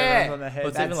Yeah. stuff. Yeah. Everyone's on their head. Well,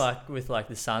 it's even like with like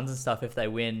the Suns and stuff. If they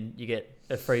win, you get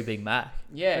a free Big Mac.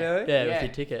 Yeah. Really? Yeah, with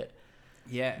your ticket.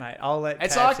 Yeah. Mate, I'll let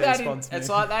It's KFC like that. sponsor me. It's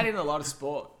like that in a lot of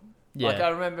sport. Yeah. Like I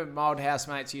remember my old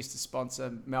housemates used to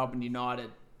sponsor Melbourne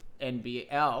United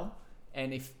NBL,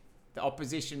 and if the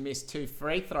opposition missed 2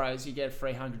 free throws, you get a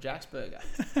free 100 Jack's burger.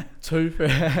 2 for...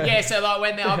 Yeah, so like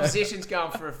when the opposition's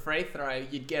going for a free throw,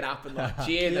 you'd get up and like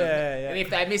cheer them. Yeah. And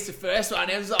if they missed the first one,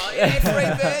 it was like, yeah,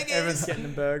 free burgers. Everyone's getting the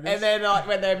burgers. And then like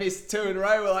when they missed 2 in a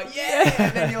row, we're like, yeah.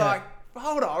 And then you're like,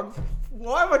 hold on,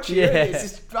 why am I cheering this?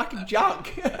 It's fucking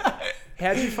junk.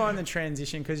 How do you find the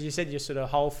transition? Because you said you're sort of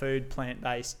whole food,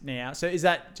 plant-based now. So is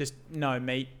that just no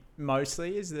meat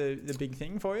mostly is the big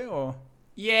thing for you? Or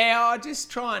Yeah, I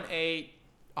just try and eat.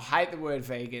 I hate the word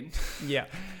vegan. yeah,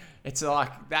 It's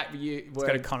like that word. it's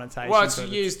got a connotation. Well, it's sort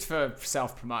of. used for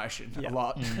self-promotion Yeah. a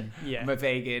lot. Yeah. I'm a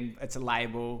vegan. It's a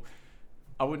label.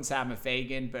 I wouldn't say I'm a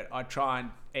vegan, but I try and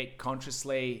eat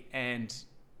consciously and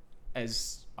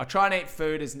I try and eat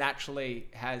food as naturally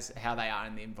as how they are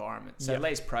in the environment. So Yeah.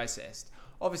 least processed.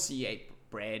 Obviously, you eat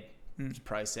bread, it's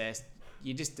processed.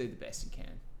 You just do the best you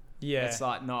can. Yeah. It's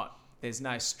like there's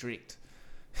no strict,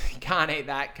 you can't eat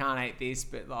that, can't eat this,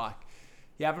 but like,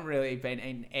 you haven't really been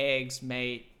eating eggs,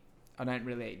 meat. I don't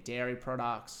really eat dairy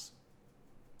products.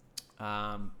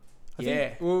 I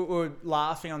think we're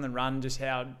laughing on the run just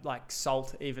how like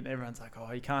salt, even everyone's like,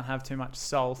 oh, you can't have too much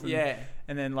salt. And,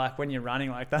 and then like when you're running,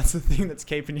 like that's the thing that's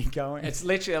keeping you going. It's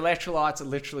literally, electrolytes are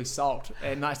literally salt.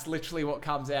 And that's literally what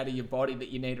comes out of your body that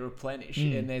you need to replenish.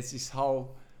 And there's this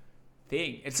whole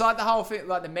thing. It's like the whole thing,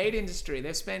 like the meat industry.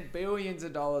 They've spent billions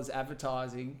of dollars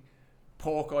advertising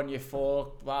pork on your fork,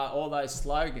 all those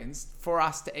slogans for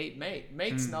us to eat meat.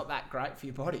 Meat's not that great for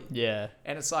your body. Yeah.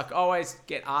 And it's like, I always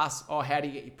get asked, oh, how do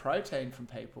you get your protein from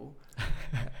people?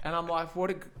 And I'm like,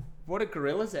 what do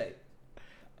gorillas eat?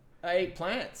 They eat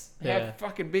plants. Yeah. How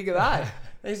fucking big are they?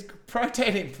 There's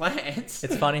protein in plants.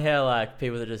 It's funny how like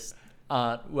people that just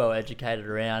aren't well educated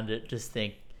around it just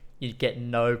think you get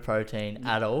no protein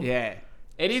at all. Yeah.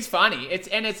 It is funny. It's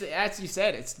as you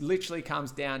said, it literally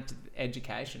comes down to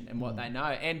education and what they know.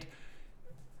 And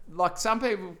like some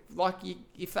people,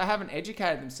 if they haven't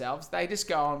educated themselves, they just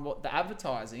go on what the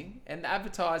advertising, and the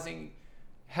advertising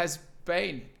has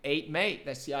been eat meat.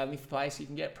 That's the only place you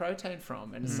can get protein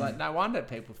from. And it's like, no wonder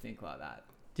people think like that.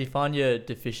 Do you find you're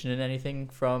deficient in anything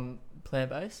from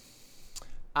plant-based?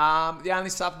 The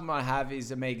only supplement I have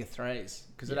is omega-3s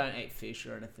because I don't eat fish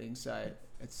or anything. So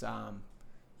it's,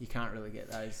 you can't really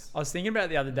get those. I was thinking about it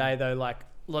the other day though, like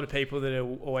a lot of people that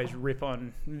always rip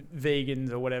on vegans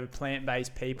or whatever,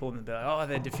 plant-based people, and they're like, oh,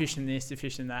 they're deficient in this,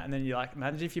 deficient in that. And then you're like,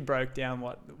 imagine if you broke down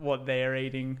what they're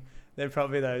eating. They're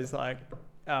probably those like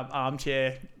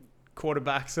armchair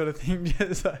quarterback sort of thing.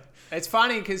 Just like, it's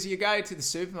funny because you go to the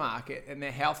supermarket and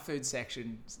their health food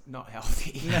section's not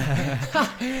healthy.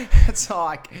 It's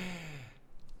like,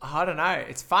 I don't know.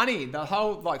 It's funny. The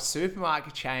whole like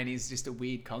supermarket chain is just a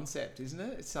weird concept, isn't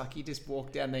it? It's like you just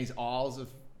walk down these aisles of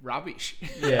rubbish.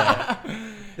 Yeah.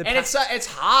 And it's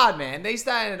hard, man. These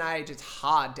day and age, it's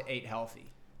hard to eat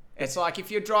healthy. It's like if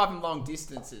you're driving long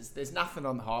distances, there's nothing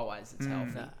on the highways that's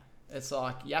healthy. It's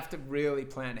like you have to really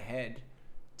plan ahead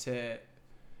to...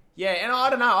 Yeah, and I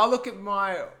don't know. I look at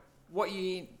what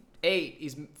you eat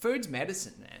is... Food's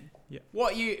medicine, man. Yeah.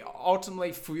 What you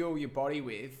ultimately fuel your body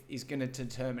with is going to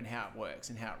determine how it works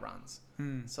and how it runs.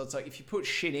 So it's like if you put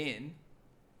shit in,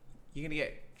 you're going to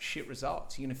get shit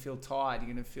results. You're going to feel tired.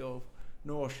 You're going to feel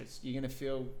nauseous. You're going to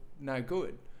feel no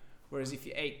good. Whereas if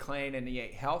you eat clean and you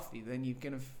eat healthy, then you're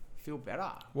going to feel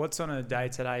better. what's on a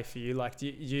day-to-day for you? Like, do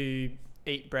you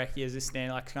eat brekkie as a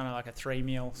standard, like kind of like a 3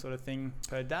 meal sort of thing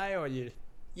per day, or you?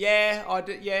 Yeah, I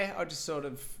do. Yeah, I just sort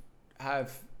of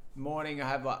have morning. I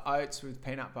have like oats with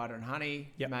peanut butter and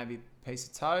honey. Yep. Maybe a piece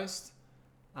of toast.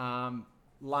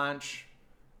 Lunch,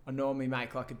 I normally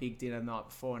make like a big dinner the night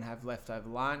before and have leftover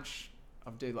lunch. I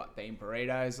do like bean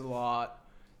burritos a lot.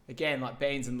 Again, like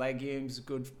beans and legumes,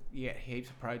 good. You get heaps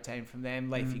of protein from them.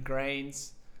 Leafy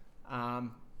greens.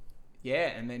 Yeah,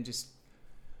 and then just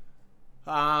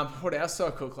what else do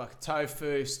I cook? Like a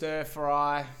tofu, stir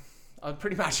fry. I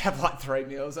pretty much have like 3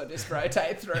 meals. I just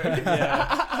rotate through.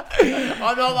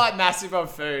 I'm not like massive on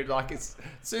food. Like as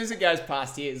soon as it goes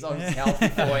past here, as long as it's healthy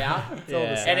for you,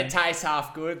 and it tastes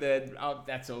half good, then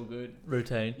that's all good.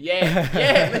 Routine.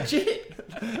 Yeah, legit.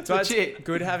 So it's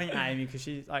good having Amy because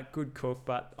she's like good cook,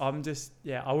 but I'm just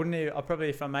I wouldn't even. I probably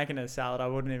if I'm making a salad, I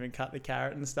wouldn't even cut the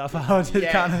carrot and stuff. I would just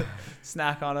kind of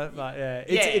snack on it. But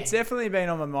it's definitely been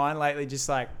on my mind lately. Just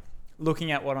like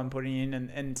looking at what I'm putting in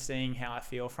and seeing how I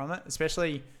feel from it,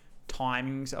 especially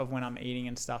timings of when I'm eating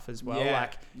and stuff as well.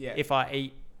 If I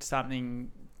eat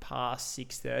something past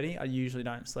 6:30, I usually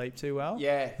don't sleep too well.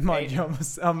 Mind you,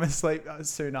 I'm asleep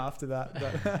soon after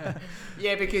that. But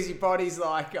yeah, because your body's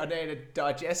like, I need to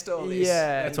digest all this.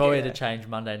 Yeah, that's why we had to change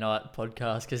Monday night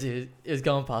podcast because it was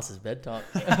going past his bedtime.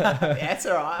 That's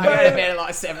all right. I go to bed at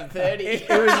like 7:30.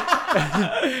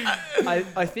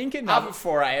 I think it up at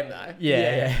 4 a.m. though.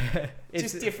 Yeah.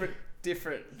 It's just different.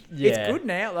 Yeah. It's good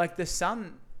now. Like the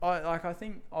sun. I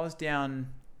think I was down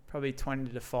probably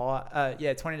 20 to 5.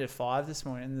 20 to 5 this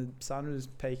morning, and the sun was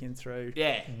peeking through.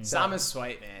 Yeah, summer's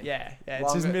sweet, man. Yeah.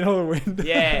 It's just middle of winter.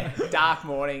 Yeah, dark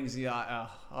mornings. You're like, oh,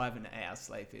 I have an hour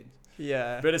sleep in.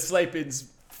 Yeah, but a sleep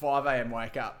in's 5 a.m.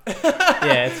 wake up.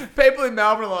 Yeah, people in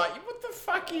Melbourne are like, what the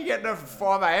fuck are you getting up at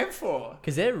 5 a.m. for?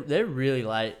 Because they're really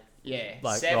late. Yeah,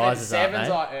 like seven's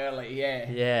like early.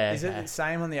 Yeah. Is it the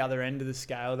same on the other end of the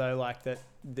scale though? Like that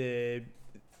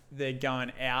they're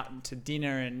going out to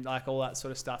dinner and like all that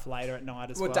sort of stuff later at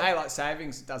night as well. Well, daylight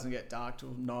savings doesn't get dark till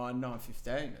 9:15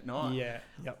 at night. Yeah.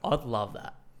 Yep. I'd love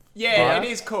that. Yeah, it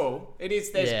is cool. It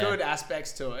is. There's good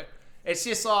aspects to it. It's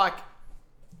just like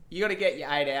you got to get your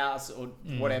 8 hours or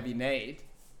whatever you need.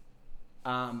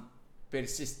 But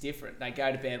it's just different. They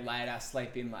go to bed later,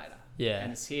 sleep in later. Yeah.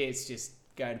 And it's just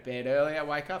go to bed earlier,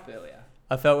 wake up earlier.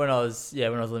 I felt when I was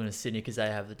living in Sydney, because they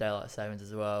have the daylight savings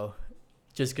as well,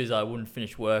 just because I wouldn't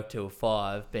finish work till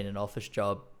 5, being an office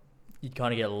job, you'd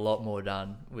kind of get a lot more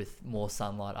done with more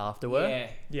sunlight after work.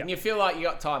 Yeah. And you feel like you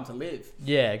got time to live.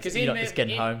 Yeah, because you're not just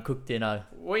getting home, cook dinner.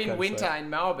 Well, in winter in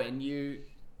Melbourne, you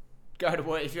go to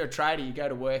work. If you're a trader, you go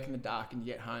to work in the dark and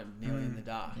you get home nearly in the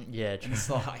dark. Yeah, and it's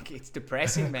like, it's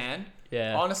depressing, man.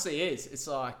 Yeah. Honestly, it is. It's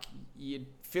like you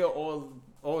feel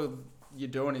all you're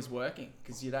doing is working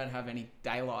because you don't have any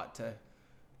daylight to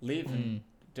live and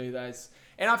do those.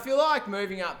 And I feel like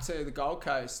moving up to the Gold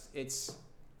Coast,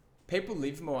 people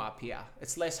live more up here.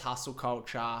 It's less hustle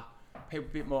culture. People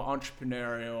a bit more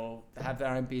entrepreneurial. They have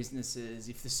their own businesses.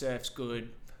 If the surf's good,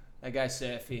 they go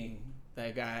surfing.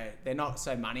 They're not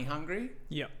so money hungry.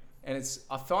 Yeah. And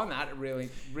I find that a really,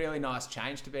 really nice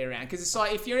change to be around. Because it's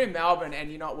like if you're in Melbourne and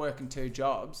you're not working 2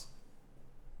 jobs,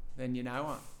 then you know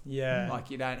one. Yeah.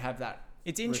 Like you don't have that.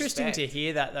 It's interesting respect. to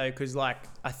hear that though, because like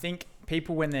I think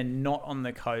people when they're not on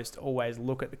the coast always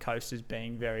look at the coast as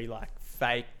being very like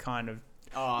fake kind of.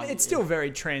 It's still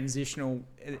very transitional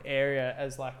area,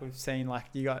 as like we've seen. Like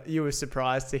you were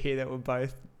surprised to hear that we're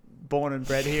both born and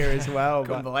bred here as well.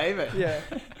 Couldn't believe it. Yeah.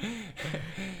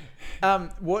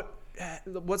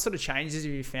 What sort of changes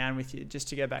have you found with you, just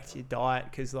to go back to your diet?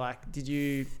 Because like, did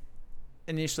you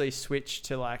initially switch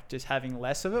to like just having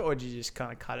less of it, or did you just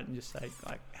kind of cut it and just say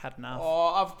like had enough?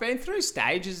 I've been through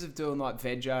stages of doing like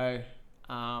veggie.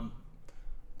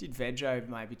 Did veggie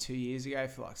maybe 2 years ago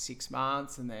for like 6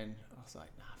 months, and then I was like,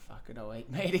 nah, fuck it, I'll eat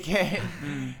meat again.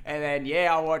 And then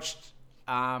I watched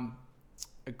a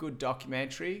good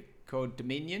documentary called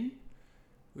Dominion,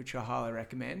 which I highly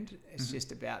recommend. It's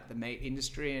just about the meat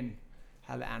industry and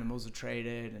how the animals are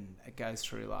treated, and it goes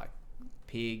through like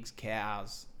pigs,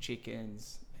 cows,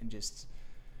 chickens, and just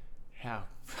how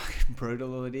fucking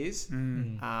brutal it is.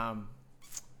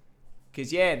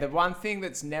 Because the one thing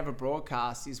that's never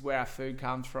broadcast is where our food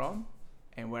comes from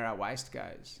and where our waste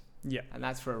goes. Yeah. And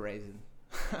that's for a reason.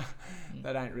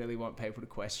 They don't really want people to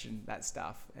question that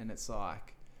stuff. And it's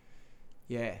like,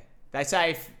 they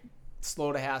say if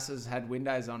slaughterhouses had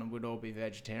windows on them, we'd all be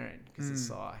vegetarian, because it's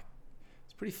like,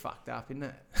 it's pretty fucked up, isn't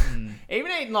it?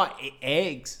 Even eating like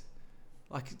eggs.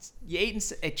 Like you're eating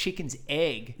a chicken's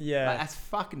egg. Yeah. Like, that's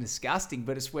fucking disgusting.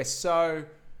 But we're so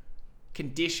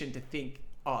conditioned to think,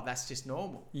 oh, that's just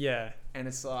normal. Yeah. And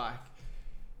it's like,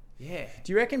 Yeah.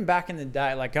 Do you reckon back in the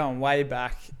day, like going way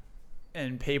back,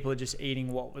 and people are just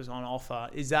eating what was on offer,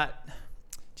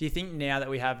 do you think now that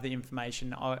we have the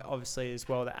information, obviously as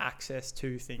well, the access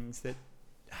to things, that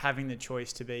having the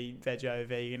choice to be veggie,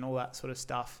 vegan, all that sort of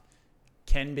stuff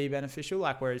can be beneficial?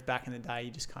 Like, whereas back in the day,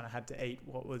 you just kind of had to eat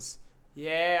what was...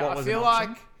 Yeah, I feel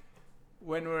like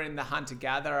when we're in the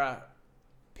hunter-gatherer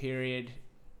period,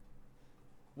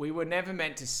 we were never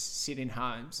meant to sit in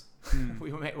homes.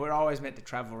 We're always meant to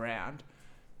travel around.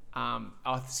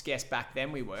 I guess back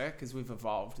then we were, because we've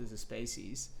evolved as a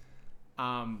species.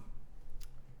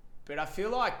 But I feel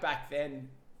like back then,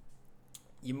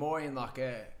 you're more in like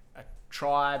a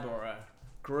tribe or a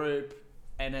group,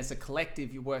 and as a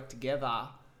collective, you work together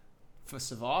for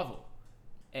survival.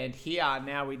 And here,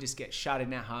 now we just get shut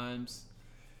in our homes,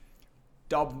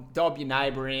 dob your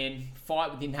neighbour in,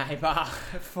 fight with your neighbour,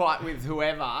 fight with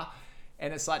whoever.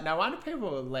 And it's like, no wonder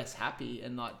people are less happy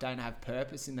and like don't have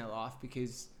purpose in their life,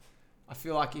 because I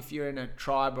feel like if you're in a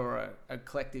tribe or a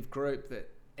collective group that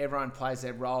everyone plays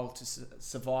their role to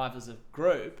survive as a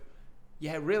group,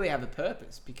 you really have a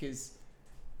purpose, because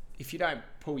if you don't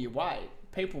pull your weight,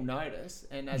 people notice,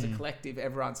 and as a collective,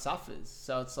 everyone suffers.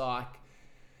 So it's like,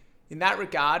 in that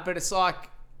regard, but it's like,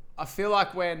 I feel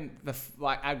like when the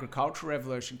agricultural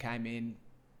revolution came in,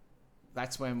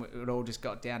 that's when it all just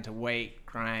got down to wheat,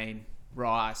 grain,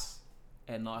 rice,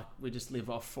 and like we just live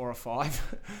off 4 or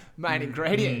 5 main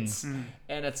ingredients.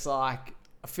 And it's like,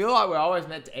 I feel like we're always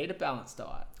meant to eat a balanced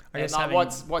diet. And like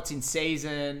what's in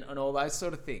season and all those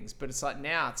sort of things. But it's like,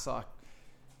 now it's like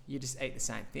you just eat the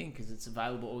same thing because it's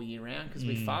available all year round, because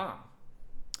we farm.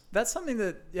 That's something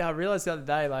that, I realised the other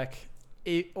day, like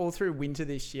all through winter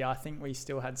this year, I think we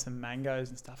still had some mangoes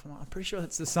and stuff. I'm pretty sure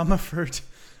it's the summer fruit.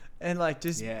 And like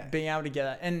just being able to get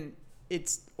that. And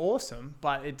it's awesome,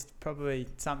 but it's probably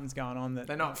something's going on that...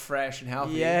 They're not fresh and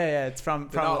healthy. Yeah, it's from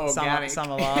organic.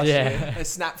 summer last year. They're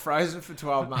snap frozen for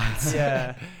 12 months.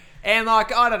 Yeah. And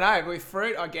like, I don't know, with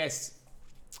fruit, I guess,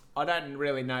 I don't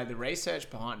really know the research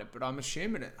behind it, but I'm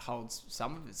assuming it holds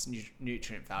some of its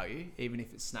nutrient value, even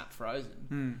if it's snap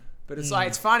frozen. But it's like,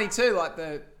 it's funny too, like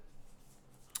the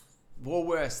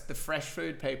Woolworths, the fresh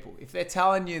food people, if they're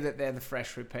telling you that they're the fresh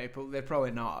food people, they're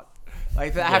probably not.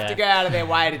 Like, they have to go out of their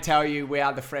way to tell you we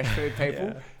are the fresh food people.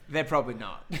 Yeah. They're probably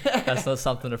not. That's not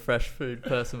something a fresh food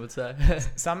person would say.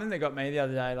 Something that got me the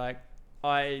other day, like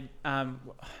I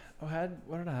had,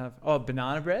 what did I have? Oh,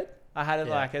 banana bread. I had it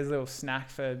like as a little snack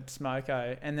for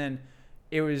smoko, and then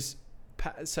it was,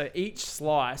 so each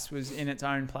slice was in its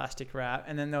own plastic wrap,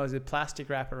 and then there was a plastic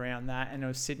wrap around that, and it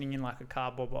was sitting in like a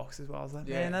cardboard box as well. I was like,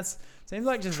 man, that's seems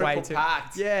like just triple way too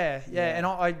packed. Yeah. And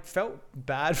I felt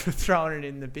bad for throwing it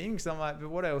in the bin, because I'm like, but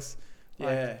what else?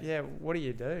 Like, what do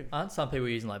you do? Aren't some people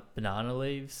using like banana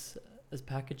leaves as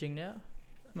packaging now? I'm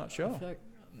not sure. I feel like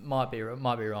might be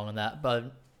wrong on that, but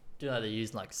do you know they're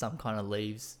using like some kind of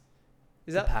leaves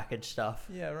to package stuff?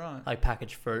 Yeah, right. Like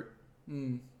packaged fruit.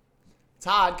 It's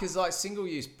hard because like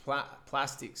single-use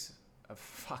plastics are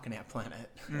fucking our planet.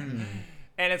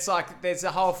 And it's like, there's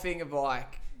a whole thing of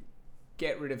like,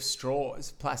 get rid of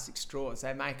straws, plastic straws.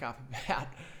 They make up about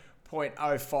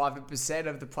 0.05%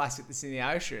 of the plastic that's in the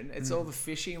ocean. It's all the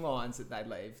fishing lines that they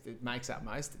leave that makes up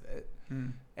most of it.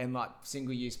 And like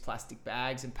single-use plastic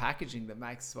bags and packaging that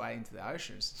makes its way into the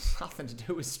ocean. It's nothing to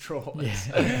do with straws.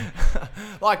 Yeah.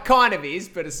 Like, kind of is,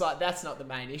 but it's like, that's not the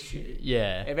main issue.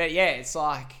 Yeah. But yeah, it's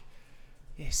like,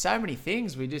 so many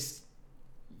things.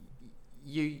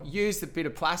 You use the bit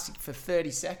of plastic for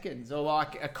 30 seconds, or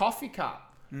like a coffee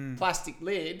cup, plastic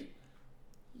lid,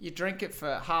 you drink it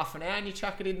for half an hour and you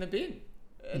chuck it in the bin.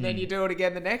 And then you do it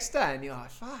again the next day and you're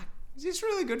like, fuck, is this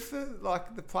really good for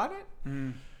like the planet?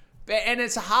 And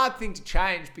it's a hard thing to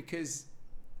change, because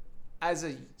as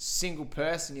a single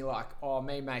person, you're like, oh,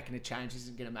 me making a change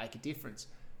isn't going to make a difference.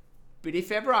 But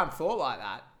if everyone thought like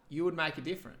that, you would make a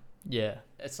difference. Yeah.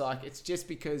 It's like, it's just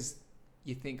because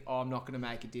you think, oh, I'm not going to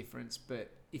make a difference. But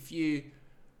if you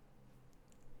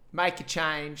make a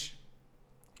change,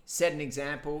 set an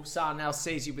example, someone else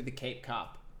sees you with the Keep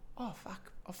cup. Oh,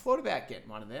 fuck, I've thought about getting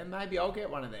one of them. Maybe I'll get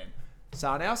one of them.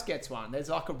 Someone else gets one. There's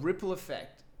like a ripple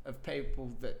effect of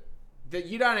people that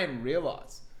you don't even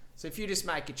realise. So if you just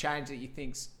make a change that you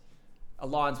think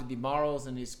aligns with your morals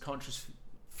and is conscious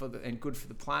and good for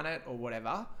the planet or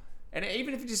whatever, and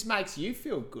even if it just makes you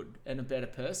feel good and a better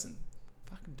person,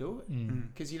 fucking do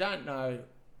it. Because you don't know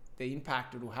the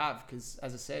impact it will have. Because,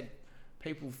 as I said,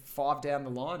 people 5 down the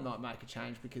line might make a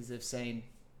change because they've seen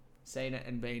seen it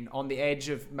and been on the edge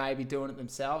of maybe doing it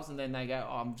themselves, and then they go,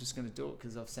 oh, I'm just going to do it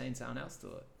because I've seen someone else do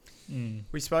it.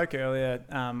 We spoke earlier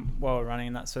while we're running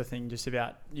and that sort of thing, just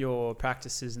about your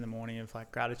practices in the morning of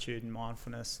like gratitude and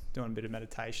mindfulness, doing a bit of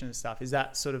meditation and stuff. Is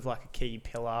that sort of like a key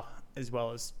pillar, as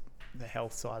well as the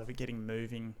health side of it, getting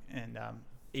moving and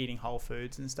eating whole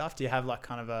foods and stuff? Do you have like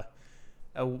kind of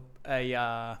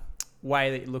a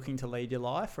way that you're looking to lead your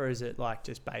life, or is it like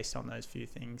just based on those few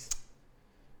things?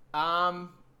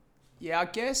 Yeah, I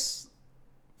guess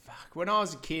when I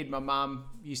was a kid, my mum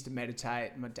used to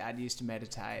meditate, my dad used to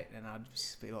meditate, and I'd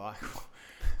just be like,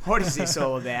 what is this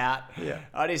all about? Yeah.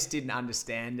 I just didn't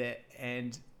understand it.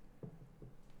 And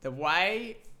the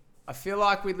way I feel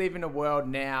like we live in a world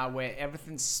now where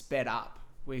everything's sped up.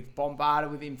 We're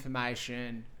bombarded with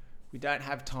information. We don't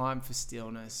have time for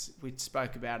stillness. We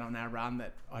spoke about on our run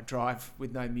that I drive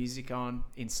with no music on,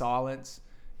 in silence.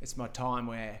 It's my time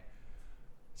where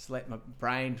just let my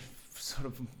brain sort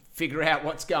of figure out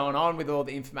what's going on with all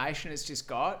the information it's just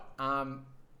got.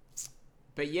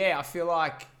 But yeah, I feel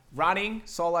like running,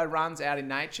 solo runs out in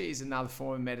nature is another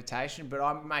form of meditation, but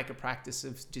I make a practice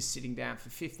of just sitting down for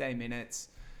 15 minutes.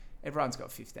 Everyone's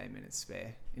got 15 minutes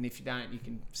spare. And if you don't, you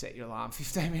can set your alarm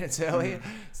 15 minutes earlier.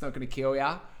 It's not going to kill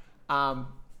you.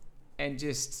 And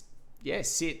just,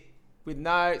 sit with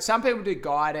no... Some people do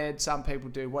guided, some people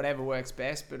do whatever works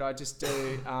best, but I just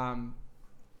do...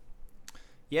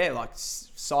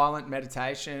 silent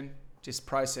meditation, just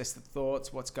process the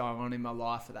thoughts, what's going on in my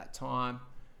life at that time.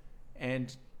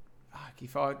 And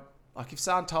if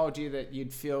someone told you that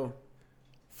you'd feel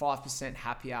 5%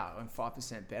 happier and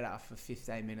 5% better for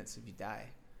 15 minutes of your day,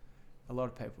 a lot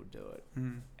of people would do it.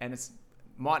 And it's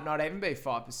might not even be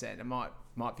 5%. It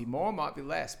might be more, might be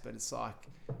less, but it's like,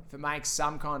 if it makes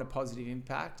some kind of positive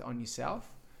impact on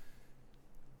yourself,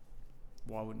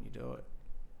 why wouldn't you do it?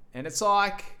 And it's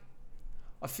like,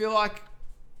 I feel like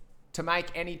to make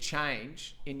any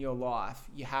change in your life,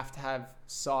 you have to have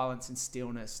silence and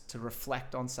stillness to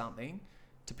reflect on something,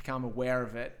 to become aware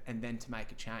of it, and then to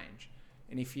make a change.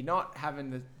 And if you're not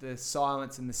having the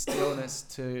silence and the stillness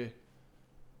to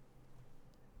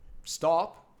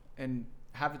stop and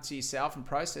have it to yourself and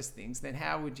process things, then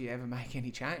how would you ever make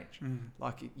any change?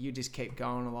 Like, you just keep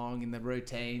going along in the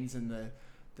routines and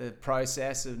the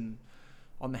process, and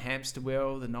on the hamster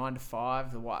wheel, the 9 to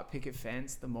 5, the white picket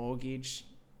fence, the mortgage,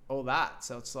 all that.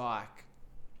 So it's like,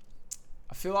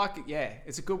 I feel like,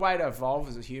 it's a good way to evolve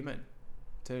as a human,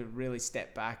 to really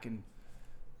step back and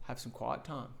have some quiet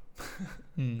time.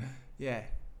 Yeah.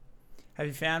 Have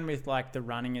you found with like the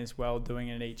running as well, doing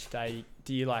it each day,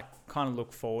 do you like kind of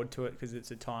look forward to it because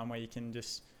it's a time where you can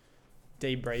just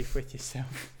debrief with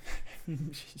yourself?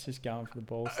 She's just going for the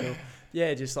ball still.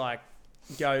 Yeah, just like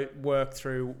go work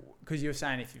through, because you were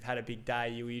saying if you've had a big day,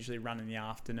 you usually run in the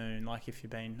afternoon, like if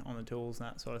you've been on the tools and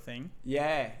that sort of thing.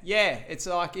 Yeah. It's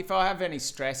like if I have any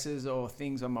stresses or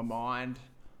things on my mind,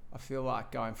 I feel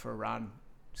like going for a run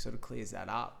sort of clears that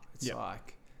up. It's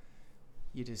like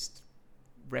you just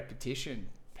repetition,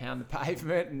 pound the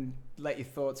pavement and let your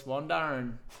thoughts wander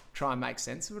and try and make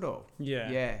sense of it all.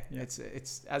 Yeah. It's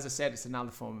as I said, it's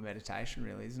another form of meditation,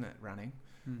 really, isn't it? Running,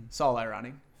 solo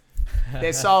running.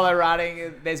 There's solo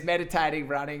running, there's meditating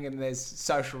running, and there's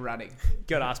social running.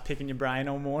 Got us picking your brain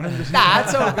all morning. Nah,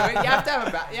 it's all good. You have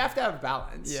to have a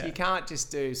balance. Yeah. You can't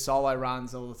just do solo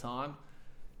runs all the time.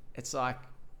 It's like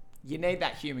you need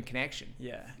that human connection.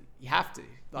 Yeah, you have to.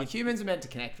 Like, humans are meant to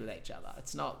connect with each other.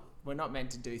 We're not meant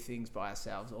to do things by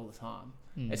ourselves all the time.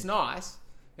 It's nice.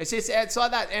 It's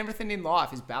like that. Everything in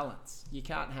life is balance. You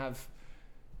can't have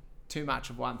too much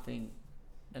of one thing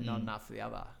and not enough of the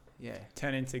other. Yeah.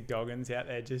 Turn into Goggins out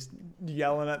there just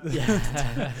yelling at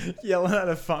yelling at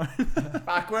a phone.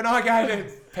 Like when I go to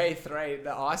P3,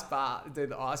 the ice bar, do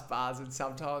the ice bars, and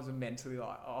sometimes I'm mentally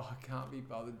like, oh, I can't be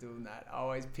bothered doing that. I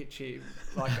always pitch him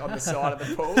like on the side of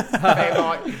the pool. They're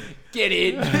like, get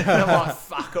in. And I'm like,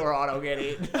 fuck, all right, I'll get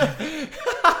in.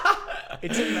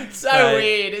 It's so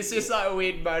weird. It's just like a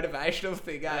weird motivational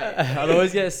thing, eh? I'd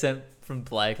always get sent from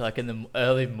Blake, like in the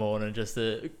early morning, just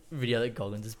a video that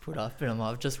Goggins has put up, and I'm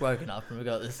like, I've just woken up and we've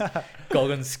got this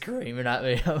Goggins screaming at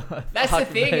me. Like, that's the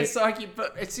thing. It's like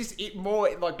it's just more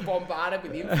like bombarded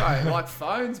with info, like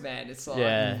phones, man. It's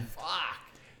like, fuck.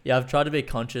 Yeah, I've tried to be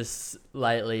conscious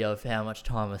lately of how much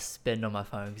time I spend on my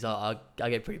phone, because I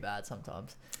get pretty bad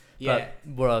sometimes. Yeah.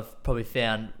 But what I've probably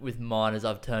found with mine is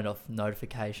I've turned off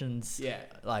notifications. Yeah.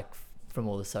 Like from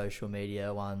all the social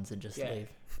media ones, and just leave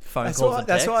phone That's calls why, and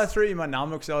that's why I texts. threw you my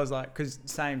number, because I was like, because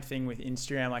same thing with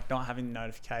Instagram, like not having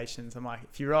notifications. I'm like,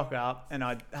 if you rock up and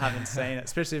I haven't seen it,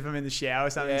 especially if I'm in the shower or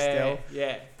something still.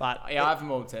 Yeah. But Yeah, I have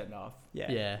them all turned off.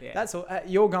 Yeah. That's all.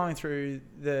 You're going through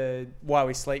the Why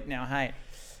We Sleep now, hey?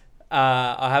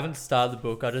 I haven't started the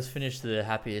book. I just finished the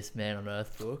Happiest Man on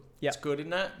Earth book. It's good,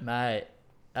 isn't it? Mate,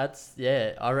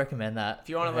 I recommend that. If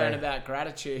you want to learn about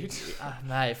gratitude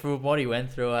mate, for what he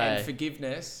went through, and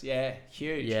forgiveness,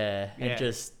 huge. And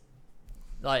just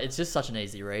like it's just such an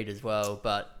easy read as well.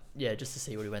 But yeah, just to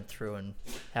see what he went through and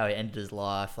how he ended his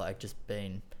life, like just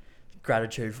being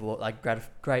gratitude for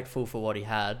grateful for what he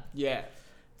had. Yeah,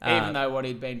 even though what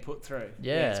he'd been put through.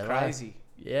 Yeah, it's crazy.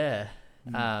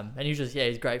 And he was just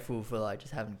he's grateful for like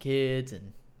just having kids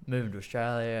and moving to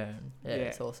Australia, and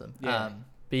it's awesome. Yeah.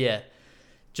 But yeah,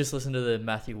 just listen to the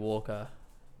Matthew Walker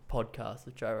podcast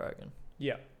with Joe Rogan.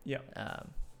 Yeah.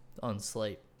 On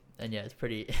sleep. And yeah, it's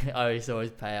pretty. I used to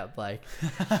always pay out Blake.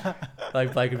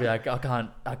 Like Blake would be like, I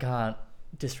can't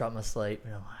disrupt my sleep,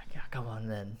 and I'm like, oh, come on,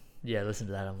 then listen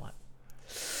to that. I'm like,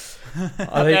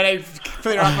 I need to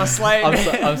clear up my sleep.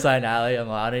 I'm saying Ali, I'm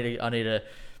like, I need to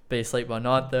be asleep by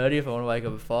 9:30 if I want to wake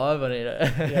up at 5. I need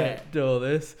to do all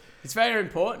this. It's very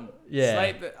important. Yeah.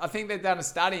 Sleep. I think they've done a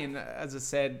study, and as I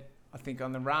said, I think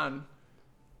on the run,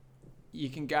 you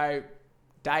can go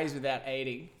days without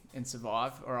eating and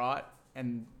survive, all right,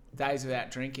 and days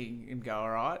without drinking and go, all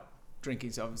right.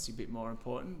 Drinking's obviously a bit more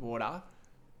important, water,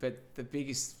 but the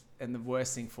biggest and the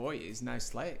worst thing for you is no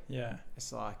sleep. Yeah.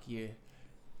 It's like your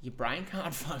brain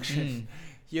can't function.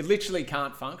 You literally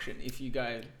can't function if you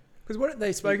go. Because what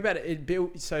they spoke about it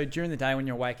built. So during the day when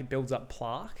you're awake, it builds up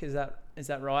plaque. Is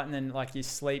that right? And then like your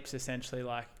sleep's essentially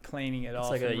like cleaning it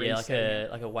off. It's like and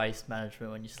like a waste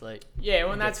management when you sleep. Yeah,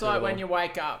 well, that's like when you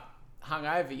wake up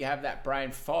hungover, you have that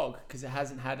brain fog because you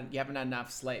haven't had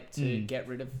enough sleep to get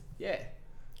rid of. Yeah,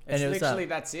 it's literally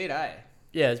that's it, eh?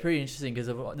 Yeah, it's pretty interesting because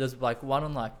there's like one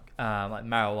on like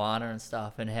marijuana and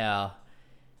stuff, and how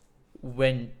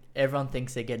when everyone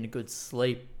thinks they're getting a good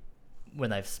sleep when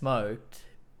they've smoked,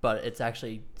 but it's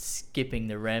actually skipping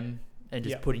the REM and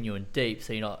just putting you in deep,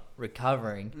 so you're not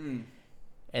recovering.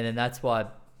 And then that's why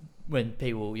when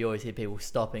you always hear people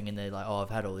stopping and they're like, oh, I've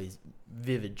had all these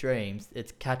vivid dreams.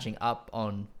 It's catching up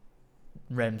on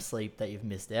REM sleep that you've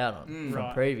missed out on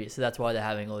from previous. So that's why they're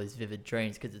having all these vivid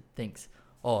dreams, because it thinks,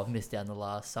 oh, I've missed out on the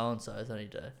last so-and-so, so I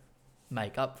need to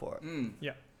make up for it.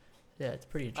 Yeah, it's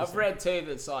pretty interesting. I've read too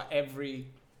that it's like every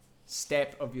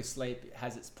step of your sleep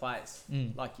has its place.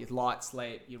 Like your light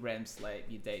sleep, your REM sleep,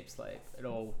 your deep sleep. It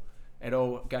all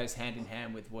goes hand in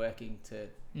hand with working to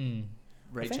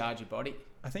recharge your body.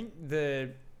 I think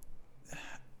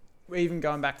even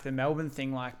going back to the Melbourne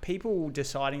thing, like people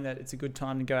deciding that it's a good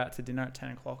time to go out to dinner at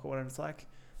 10 o'clock or whatever, it's like,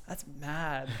 that's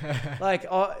mad. Like,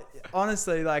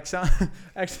 honestly, like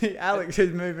actually Alex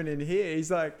who's moving in here, he's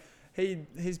like,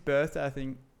 his birthday, I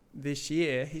think, this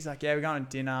year, he's like, yeah, we're going to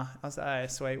dinner. I was like, oh,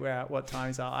 sweet, we're at what time?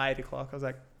 He's like, 8 o'clock. I was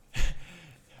like,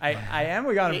 8 a.m.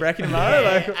 We're going to Breckenridge.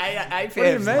 Yeah, like, 8 what do you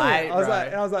p.m. mean? late, I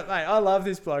was like, mate, I love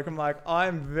this bloke. I'm like,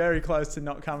 I'm very close to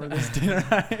not coming to this dinner.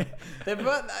 They've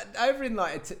got over in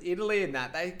like Italy and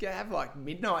that, they have like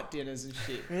midnight dinners and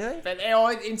shit. Really? But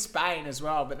they're in Spain as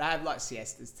well, but they have like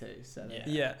siestas too. So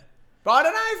Yeah. But I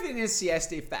don't know if in a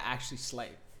siesta if they actually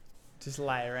sleep. Just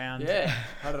lay around. Yeah,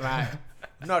 I don't know.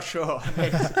 I'm not sure.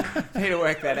 I need to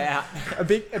work that out. A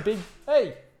big.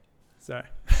 Hey. Sorry.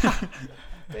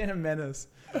 Being a menace.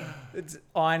 It's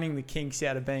ironing the kinks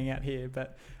out of being out here,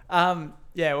 but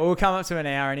we'll come up to an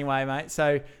hour anyway, mate.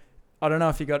 So I don't know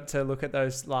if you got to look at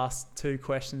those last 2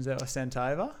 questions that were sent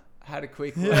over. Had a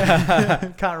quick look.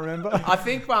 Can't remember. I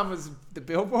think one was the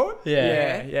billboard.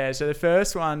 Yeah. So the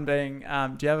first one being,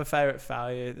 do you have a favourite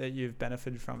failure that you've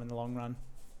benefited from in the long run?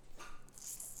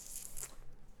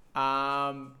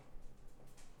 I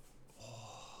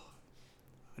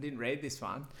didn't read this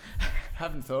one.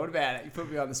 Haven't thought about it. You put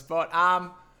me on the spot.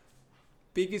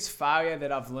 Biggest failure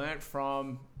that I've learnt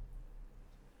from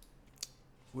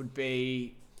would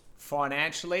be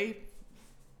financially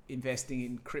investing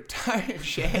in crypto and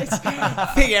shares. I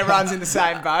think everyone's in the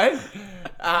same boat.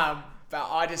 But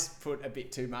I just put a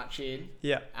bit too much in.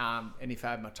 Yeah. And if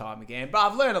I had my time again. But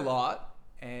I've learned a lot,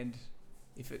 and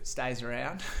if it stays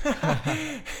around,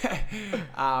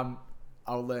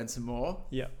 I'll learn some more.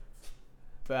 Yeah.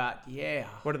 But yeah.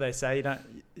 What do they say?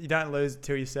 You don't lose it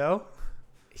till you sell?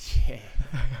 Yeah.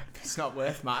 It's not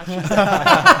worth much. Yeah,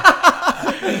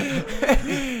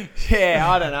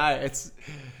 I don't know.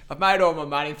 I've made all my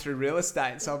money through real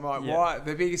estate, so I'm like, why?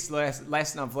 The biggest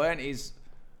lesson I've learned is,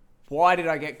 why did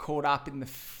I get caught up in the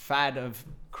fad of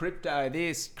crypto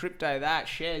this, crypto that,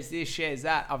 shares this, shares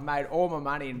that. I've made all my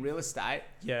money in real estate.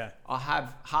 Yeah. I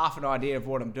have half an idea of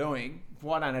what I'm doing.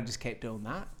 Why don't I just keep doing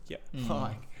that? Yeah.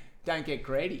 Like, don't get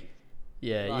greedy.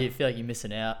 Yeah, Like- you feel like you're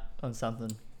missing out on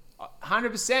something.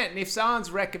 100%. And if someone's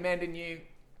recommending you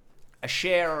a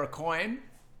share or a coin,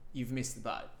 you've missed the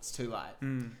boat. It's too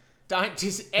late. Don't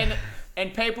just...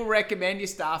 And people recommend you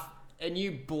stuff and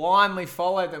you blindly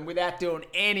follow them without doing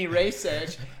any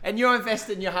research and you're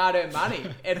investing your hard-earned money.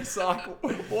 And it's like,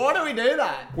 why do we do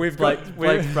that?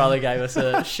 Blake's brother gave us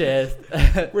a share.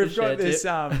 We've share got this.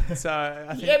 tip. So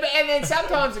I think Yeah, but and then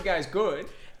sometimes it goes good.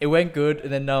 It went good,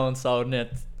 and then no one sold, and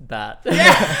it's bad.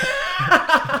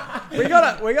 we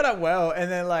got it well,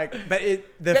 and then but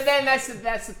then that's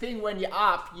the thing. When you're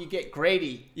up, you get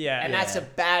greedy. Yeah. And that's a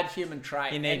bad human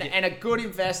trait. You need And a good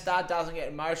investor doesn't get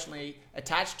emotionally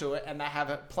attached to it, and they have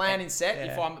a plan in set.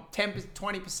 Yeah. If I'm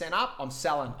 20% up, I'm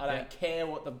selling. I don't care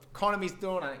what the economy's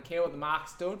doing. I don't care what the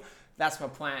market's doing. That's my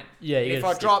plan. Yeah, you And if gotta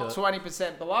I stick drop to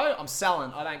 20% below, I'm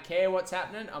selling. I don't care what's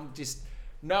happening. I'm just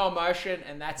no emotion,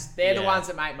 and they're the Yeah. ones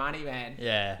that make money, man.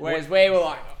 Yeah. Whereas we're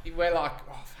like, oh fuck,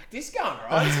 this is going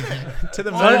alright, isn't it? to the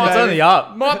It's moon, only, it's baby. only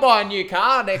up. Might buy a new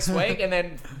car next week, and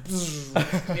then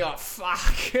you're like,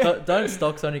 fuck. Don't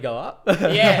stocks only go up?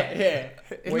 Yeah.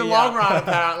 In the long run,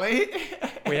 apparently.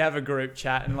 We have a group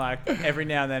chat, and every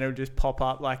now and then it'll just pop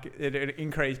up, it'll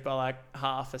increase by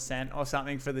 0.5% or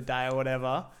something for the day or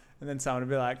whatever. And then someone will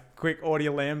be like, quick, order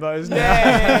your Lambos now.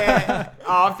 Yeah.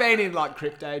 Oh, I've been in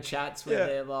crypto chats where Yeah.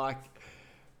 they're like,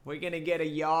 we're going to get a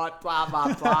yacht, blah,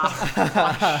 blah, blah.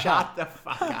 Like, shut the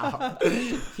fuck up.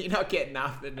 You're not getting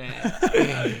nothing, man.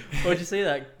 Or did you see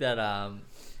that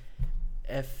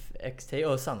FXT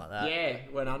or something like that? Yeah,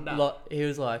 went under. He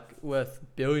was worth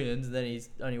billions, and then he's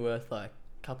only worth a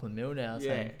couple of mil now.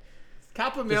 Yeah. So.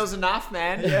 Couple of meals enough,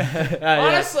 man. Yeah.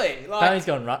 Honestly.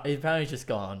 Apparently he's just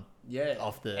gone Yeah.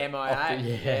 off the... MIA.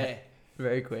 Yeah.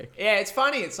 Very quick. Yeah, it's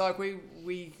funny. It's like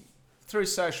we through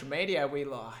social media, we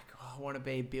I want to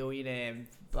be a billionaire,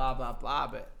 blah, blah, blah.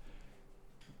 But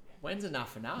when's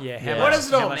enough? Yeah, What does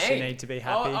it all how much mean? you need to be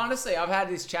happy? Honestly, I've had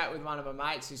this chat with one of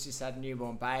my mates who's just had a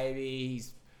newborn baby.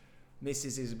 His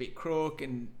missus is a bit crook,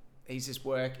 and he's just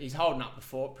he's holding up the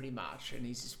fort pretty much, and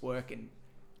he's just working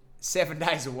 7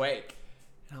 days a week.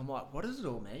 And I'm like, what does it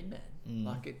all mean,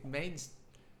 man? It means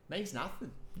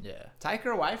nothing. Yeah. Take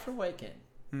her away for a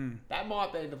weekend. That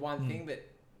might be the one thing that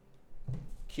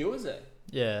cures it.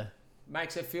 Yeah.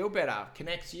 Makes her feel better,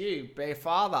 connects you, be a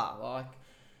father.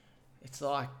 It's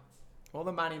like all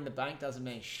the money in the bank doesn't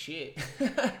mean shit.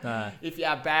 No. If you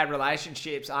have bad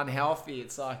relationships, unhealthy,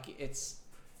 it's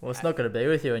Well, it's not going to be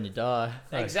with you when you die.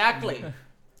 exactly.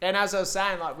 And as I was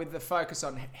saying, with the focus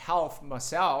on health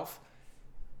myself,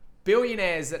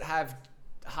 billionaires that have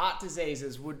heart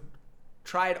diseases would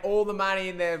trade all the money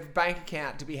in their bank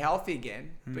account to be healthy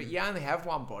again, but you only have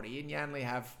one body and you only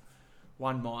have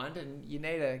one mind, and you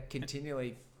need to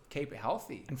continually keep it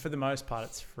healthy. And for the most part,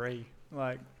 it's free.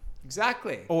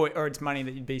 Exactly. Or it's money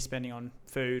that you'd be spending on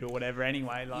food or whatever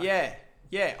anyway.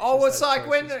 Yeah. Oh, it's those like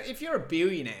choices. if you're a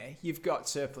billionaire, you've got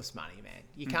surplus money, man.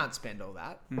 You can't spend all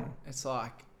that. It's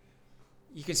like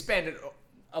you can spend it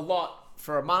a lot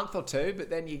for a month or two, but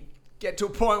then you get to a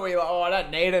point where you're like, oh, I don't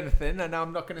need anything, and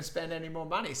I'm not going to spend any more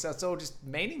money. So it's all just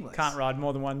meaningless. Can't ride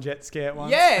more than one jet ski at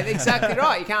once. Yeah, exactly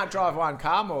right. You can't drive one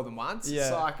car more than once. It's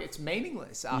Yeah. it's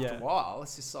meaningless after Yeah. a while.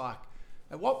 It's just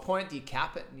at what point do you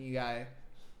cap it and you go,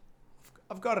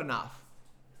 I've got enough?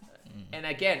 And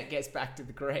again, it gets back to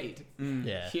the greed.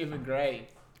 Yeah. Human greed.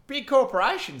 Big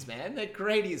corporations, man, they're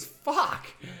greedy as fuck.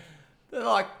 They're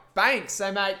like banks.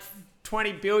 They make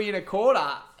 20 billion a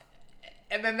quarter,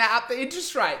 and then they up the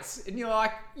interest rates, and you're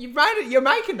like, you've made it. You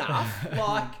make enough.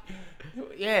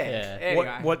 Yeah.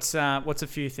 Anyway. What's a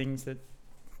few things that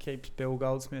keeps Bill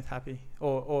Goldsmith happy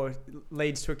or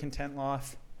leads to a content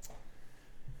life?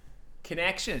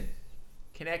 Connection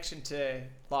to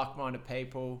like-minded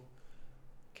people,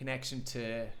 connection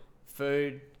to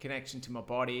food, connection to my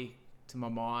body, to my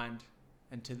mind,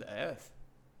 and to the earth.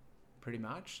 Pretty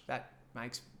much that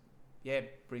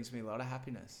brings me a lot of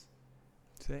happiness.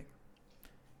 Sick.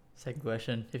 Second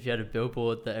question. If you had a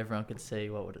billboard that everyone could see,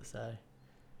 what would it say?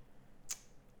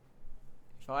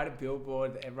 If I had a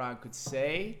billboard that everyone could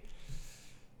see,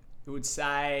 it would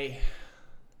say,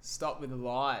 stop with the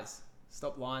lies.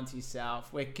 Stop lying to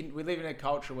yourself. We live in a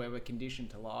culture where we're conditioned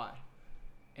to lie.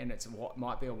 And it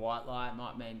might be a white lie. It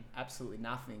might mean absolutely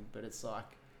nothing. But it's like,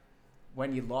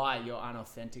 when you lie, you're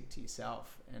unauthentic to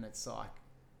yourself. And it's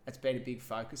been a big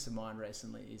focus of mine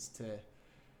recently, is to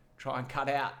try and cut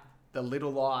out the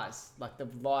little lies, the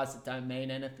lies that don't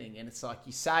mean anything. And it's like,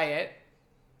 you say it,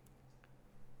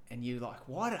 and you're like,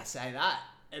 why did I say that?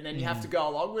 And then you have to go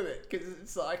along with it because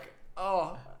it's like,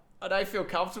 oh, I don't feel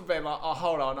comfortable being like, oh,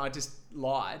 hold on, I just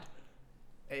lied.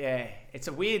 Yeah, it's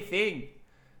a weird thing.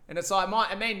 And it's like,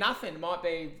 it mean nothing. It might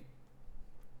be,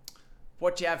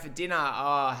 what you have for dinner? Oh,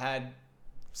 I had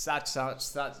such,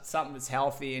 something that's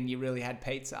healthy, and you really had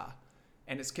pizza.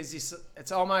 And it's because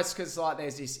it's almost because like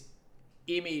there's this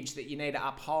image that you need to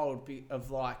uphold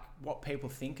of like what people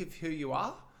think of who you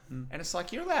are. And it's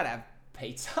like, you're allowed to have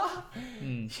pizza.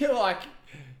 You're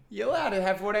allowed to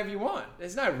have whatever you want.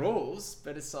 There's no rules,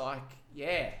 but it's like,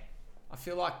 yeah, I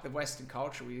feel like the Western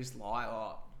culture, we just lie a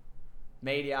lot.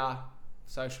 Media,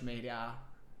 social media,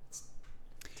 it's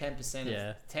 10%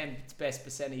 of 10 best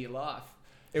percent of your life.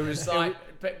 It was like,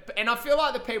 and I feel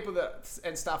like the people that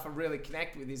and stuff I really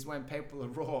connect with is when people are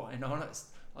raw and honest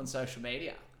on social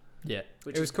media. Yeah,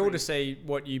 it was cool to see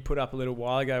what you put up a little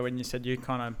while ago when you said you're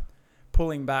kind of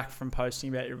pulling back from posting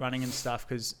about your running and stuff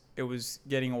because it was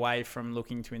getting away from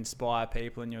looking to inspire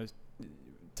people, and you were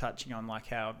touching on like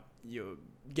how you're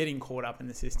getting caught up in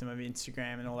the system of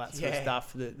Instagram and all that sort of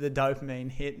stuff, the dopamine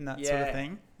hit and that sort of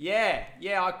thing. Yeah,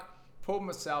 I pulled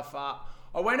myself up.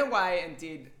 I went away and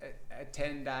did a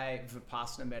 10-day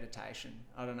Vipassana meditation.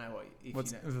 I don't know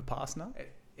what's Vipassana?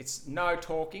 It's no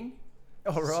talking.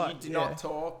 Oh, right. So you do not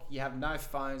talk. You have no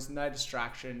phones, no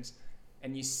distractions,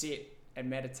 and you sit and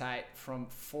meditate from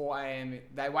 4 a.m.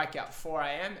 They wake you up at 4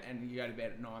 a.m. and you go to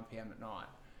bed at 9 p.m. at night.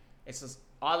 It's just,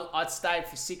 I'd stayed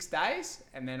for 6 days,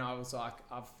 and then I was like,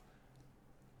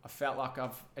 I felt like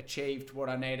I've achieved what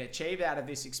I need to achieve out of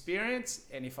this experience.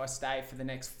 And if I stay for the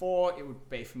next 4, it would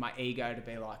be for my ego to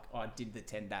be like, oh, I did the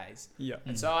 10 days. Yeah.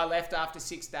 And so I left after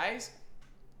 6 days.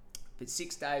 But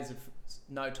 6 days of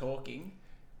no talking,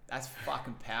 that's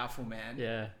fucking powerful, man.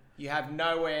 Yeah. You have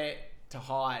nowhere to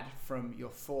hide from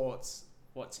your thoughts,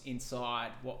 what's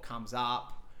inside, what comes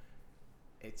up.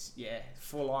 It's,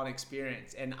 full on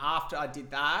experience. And after I did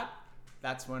that,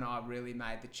 that's when I really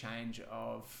made the change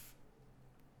of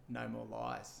no more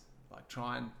lies. Like,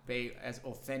 try and be as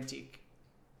authentic,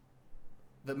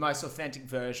 the most authentic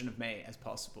version of me as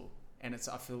possible. And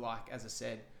I feel like, as I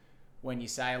said, when you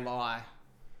say a lie,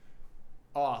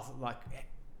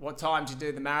 what time did you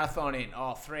do the marathon in?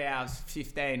 3 hours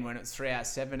 15 when it's 3 hours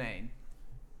 17.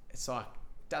 It's like,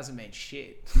 doesn't mean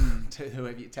shit to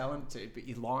whoever you're telling to, but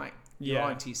you're lying. You're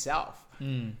lying to yourself.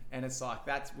 And it's like,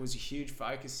 that was a huge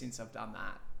focus since I've done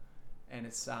that. And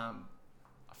it's, I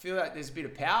feel like there's a bit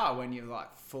of power when you're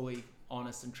like fully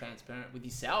honest and transparent with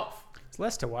yourself. It's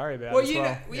less to worry about. Well, you're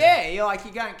like,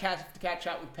 you don't catch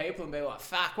up with people and be like,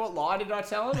 fuck, what lie did I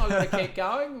tell them? I've got to keep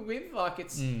going with. Like,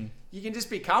 it's, you can just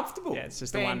be comfortable. Yeah, it's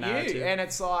just the one narrative. And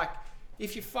it's like,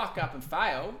 if you fuck up and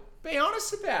fail, be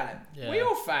honest about it. Yeah. We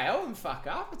all fail and fuck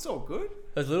up. It's all good.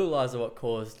 Those little lies are what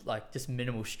caused like just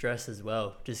minimal stress as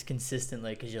well, just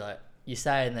consistently, because you're like, you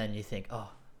say it and then you think, oh,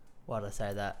 why did I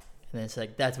say that? And then it's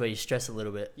like, that's where you stress a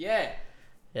little bit. Yeah.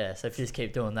 Yeah, so if you just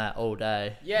keep doing that all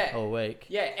day, all week.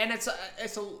 Yeah, and it's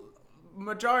a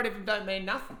majority of them don't mean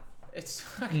nothing. It's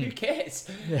like, who cares?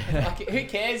 Like, who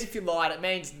cares if you lied? It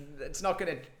means it's not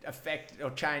going to affect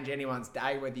or change anyone's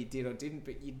day whether you did or didn't,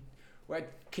 but we're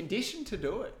conditioned to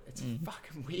do it. It's a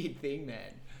fucking weird thing,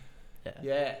 man.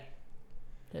 Yeah.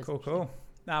 Cool.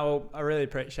 No, well, I really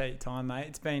appreciate your time, mate.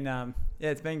 It's been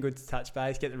it's been good to touch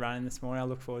base, get the running this morning. I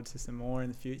look forward to some more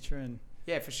in the future. And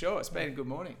yeah, for sure. It's been a good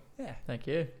morning. Yeah. Thank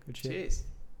you. Good shit.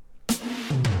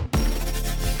 Cheers.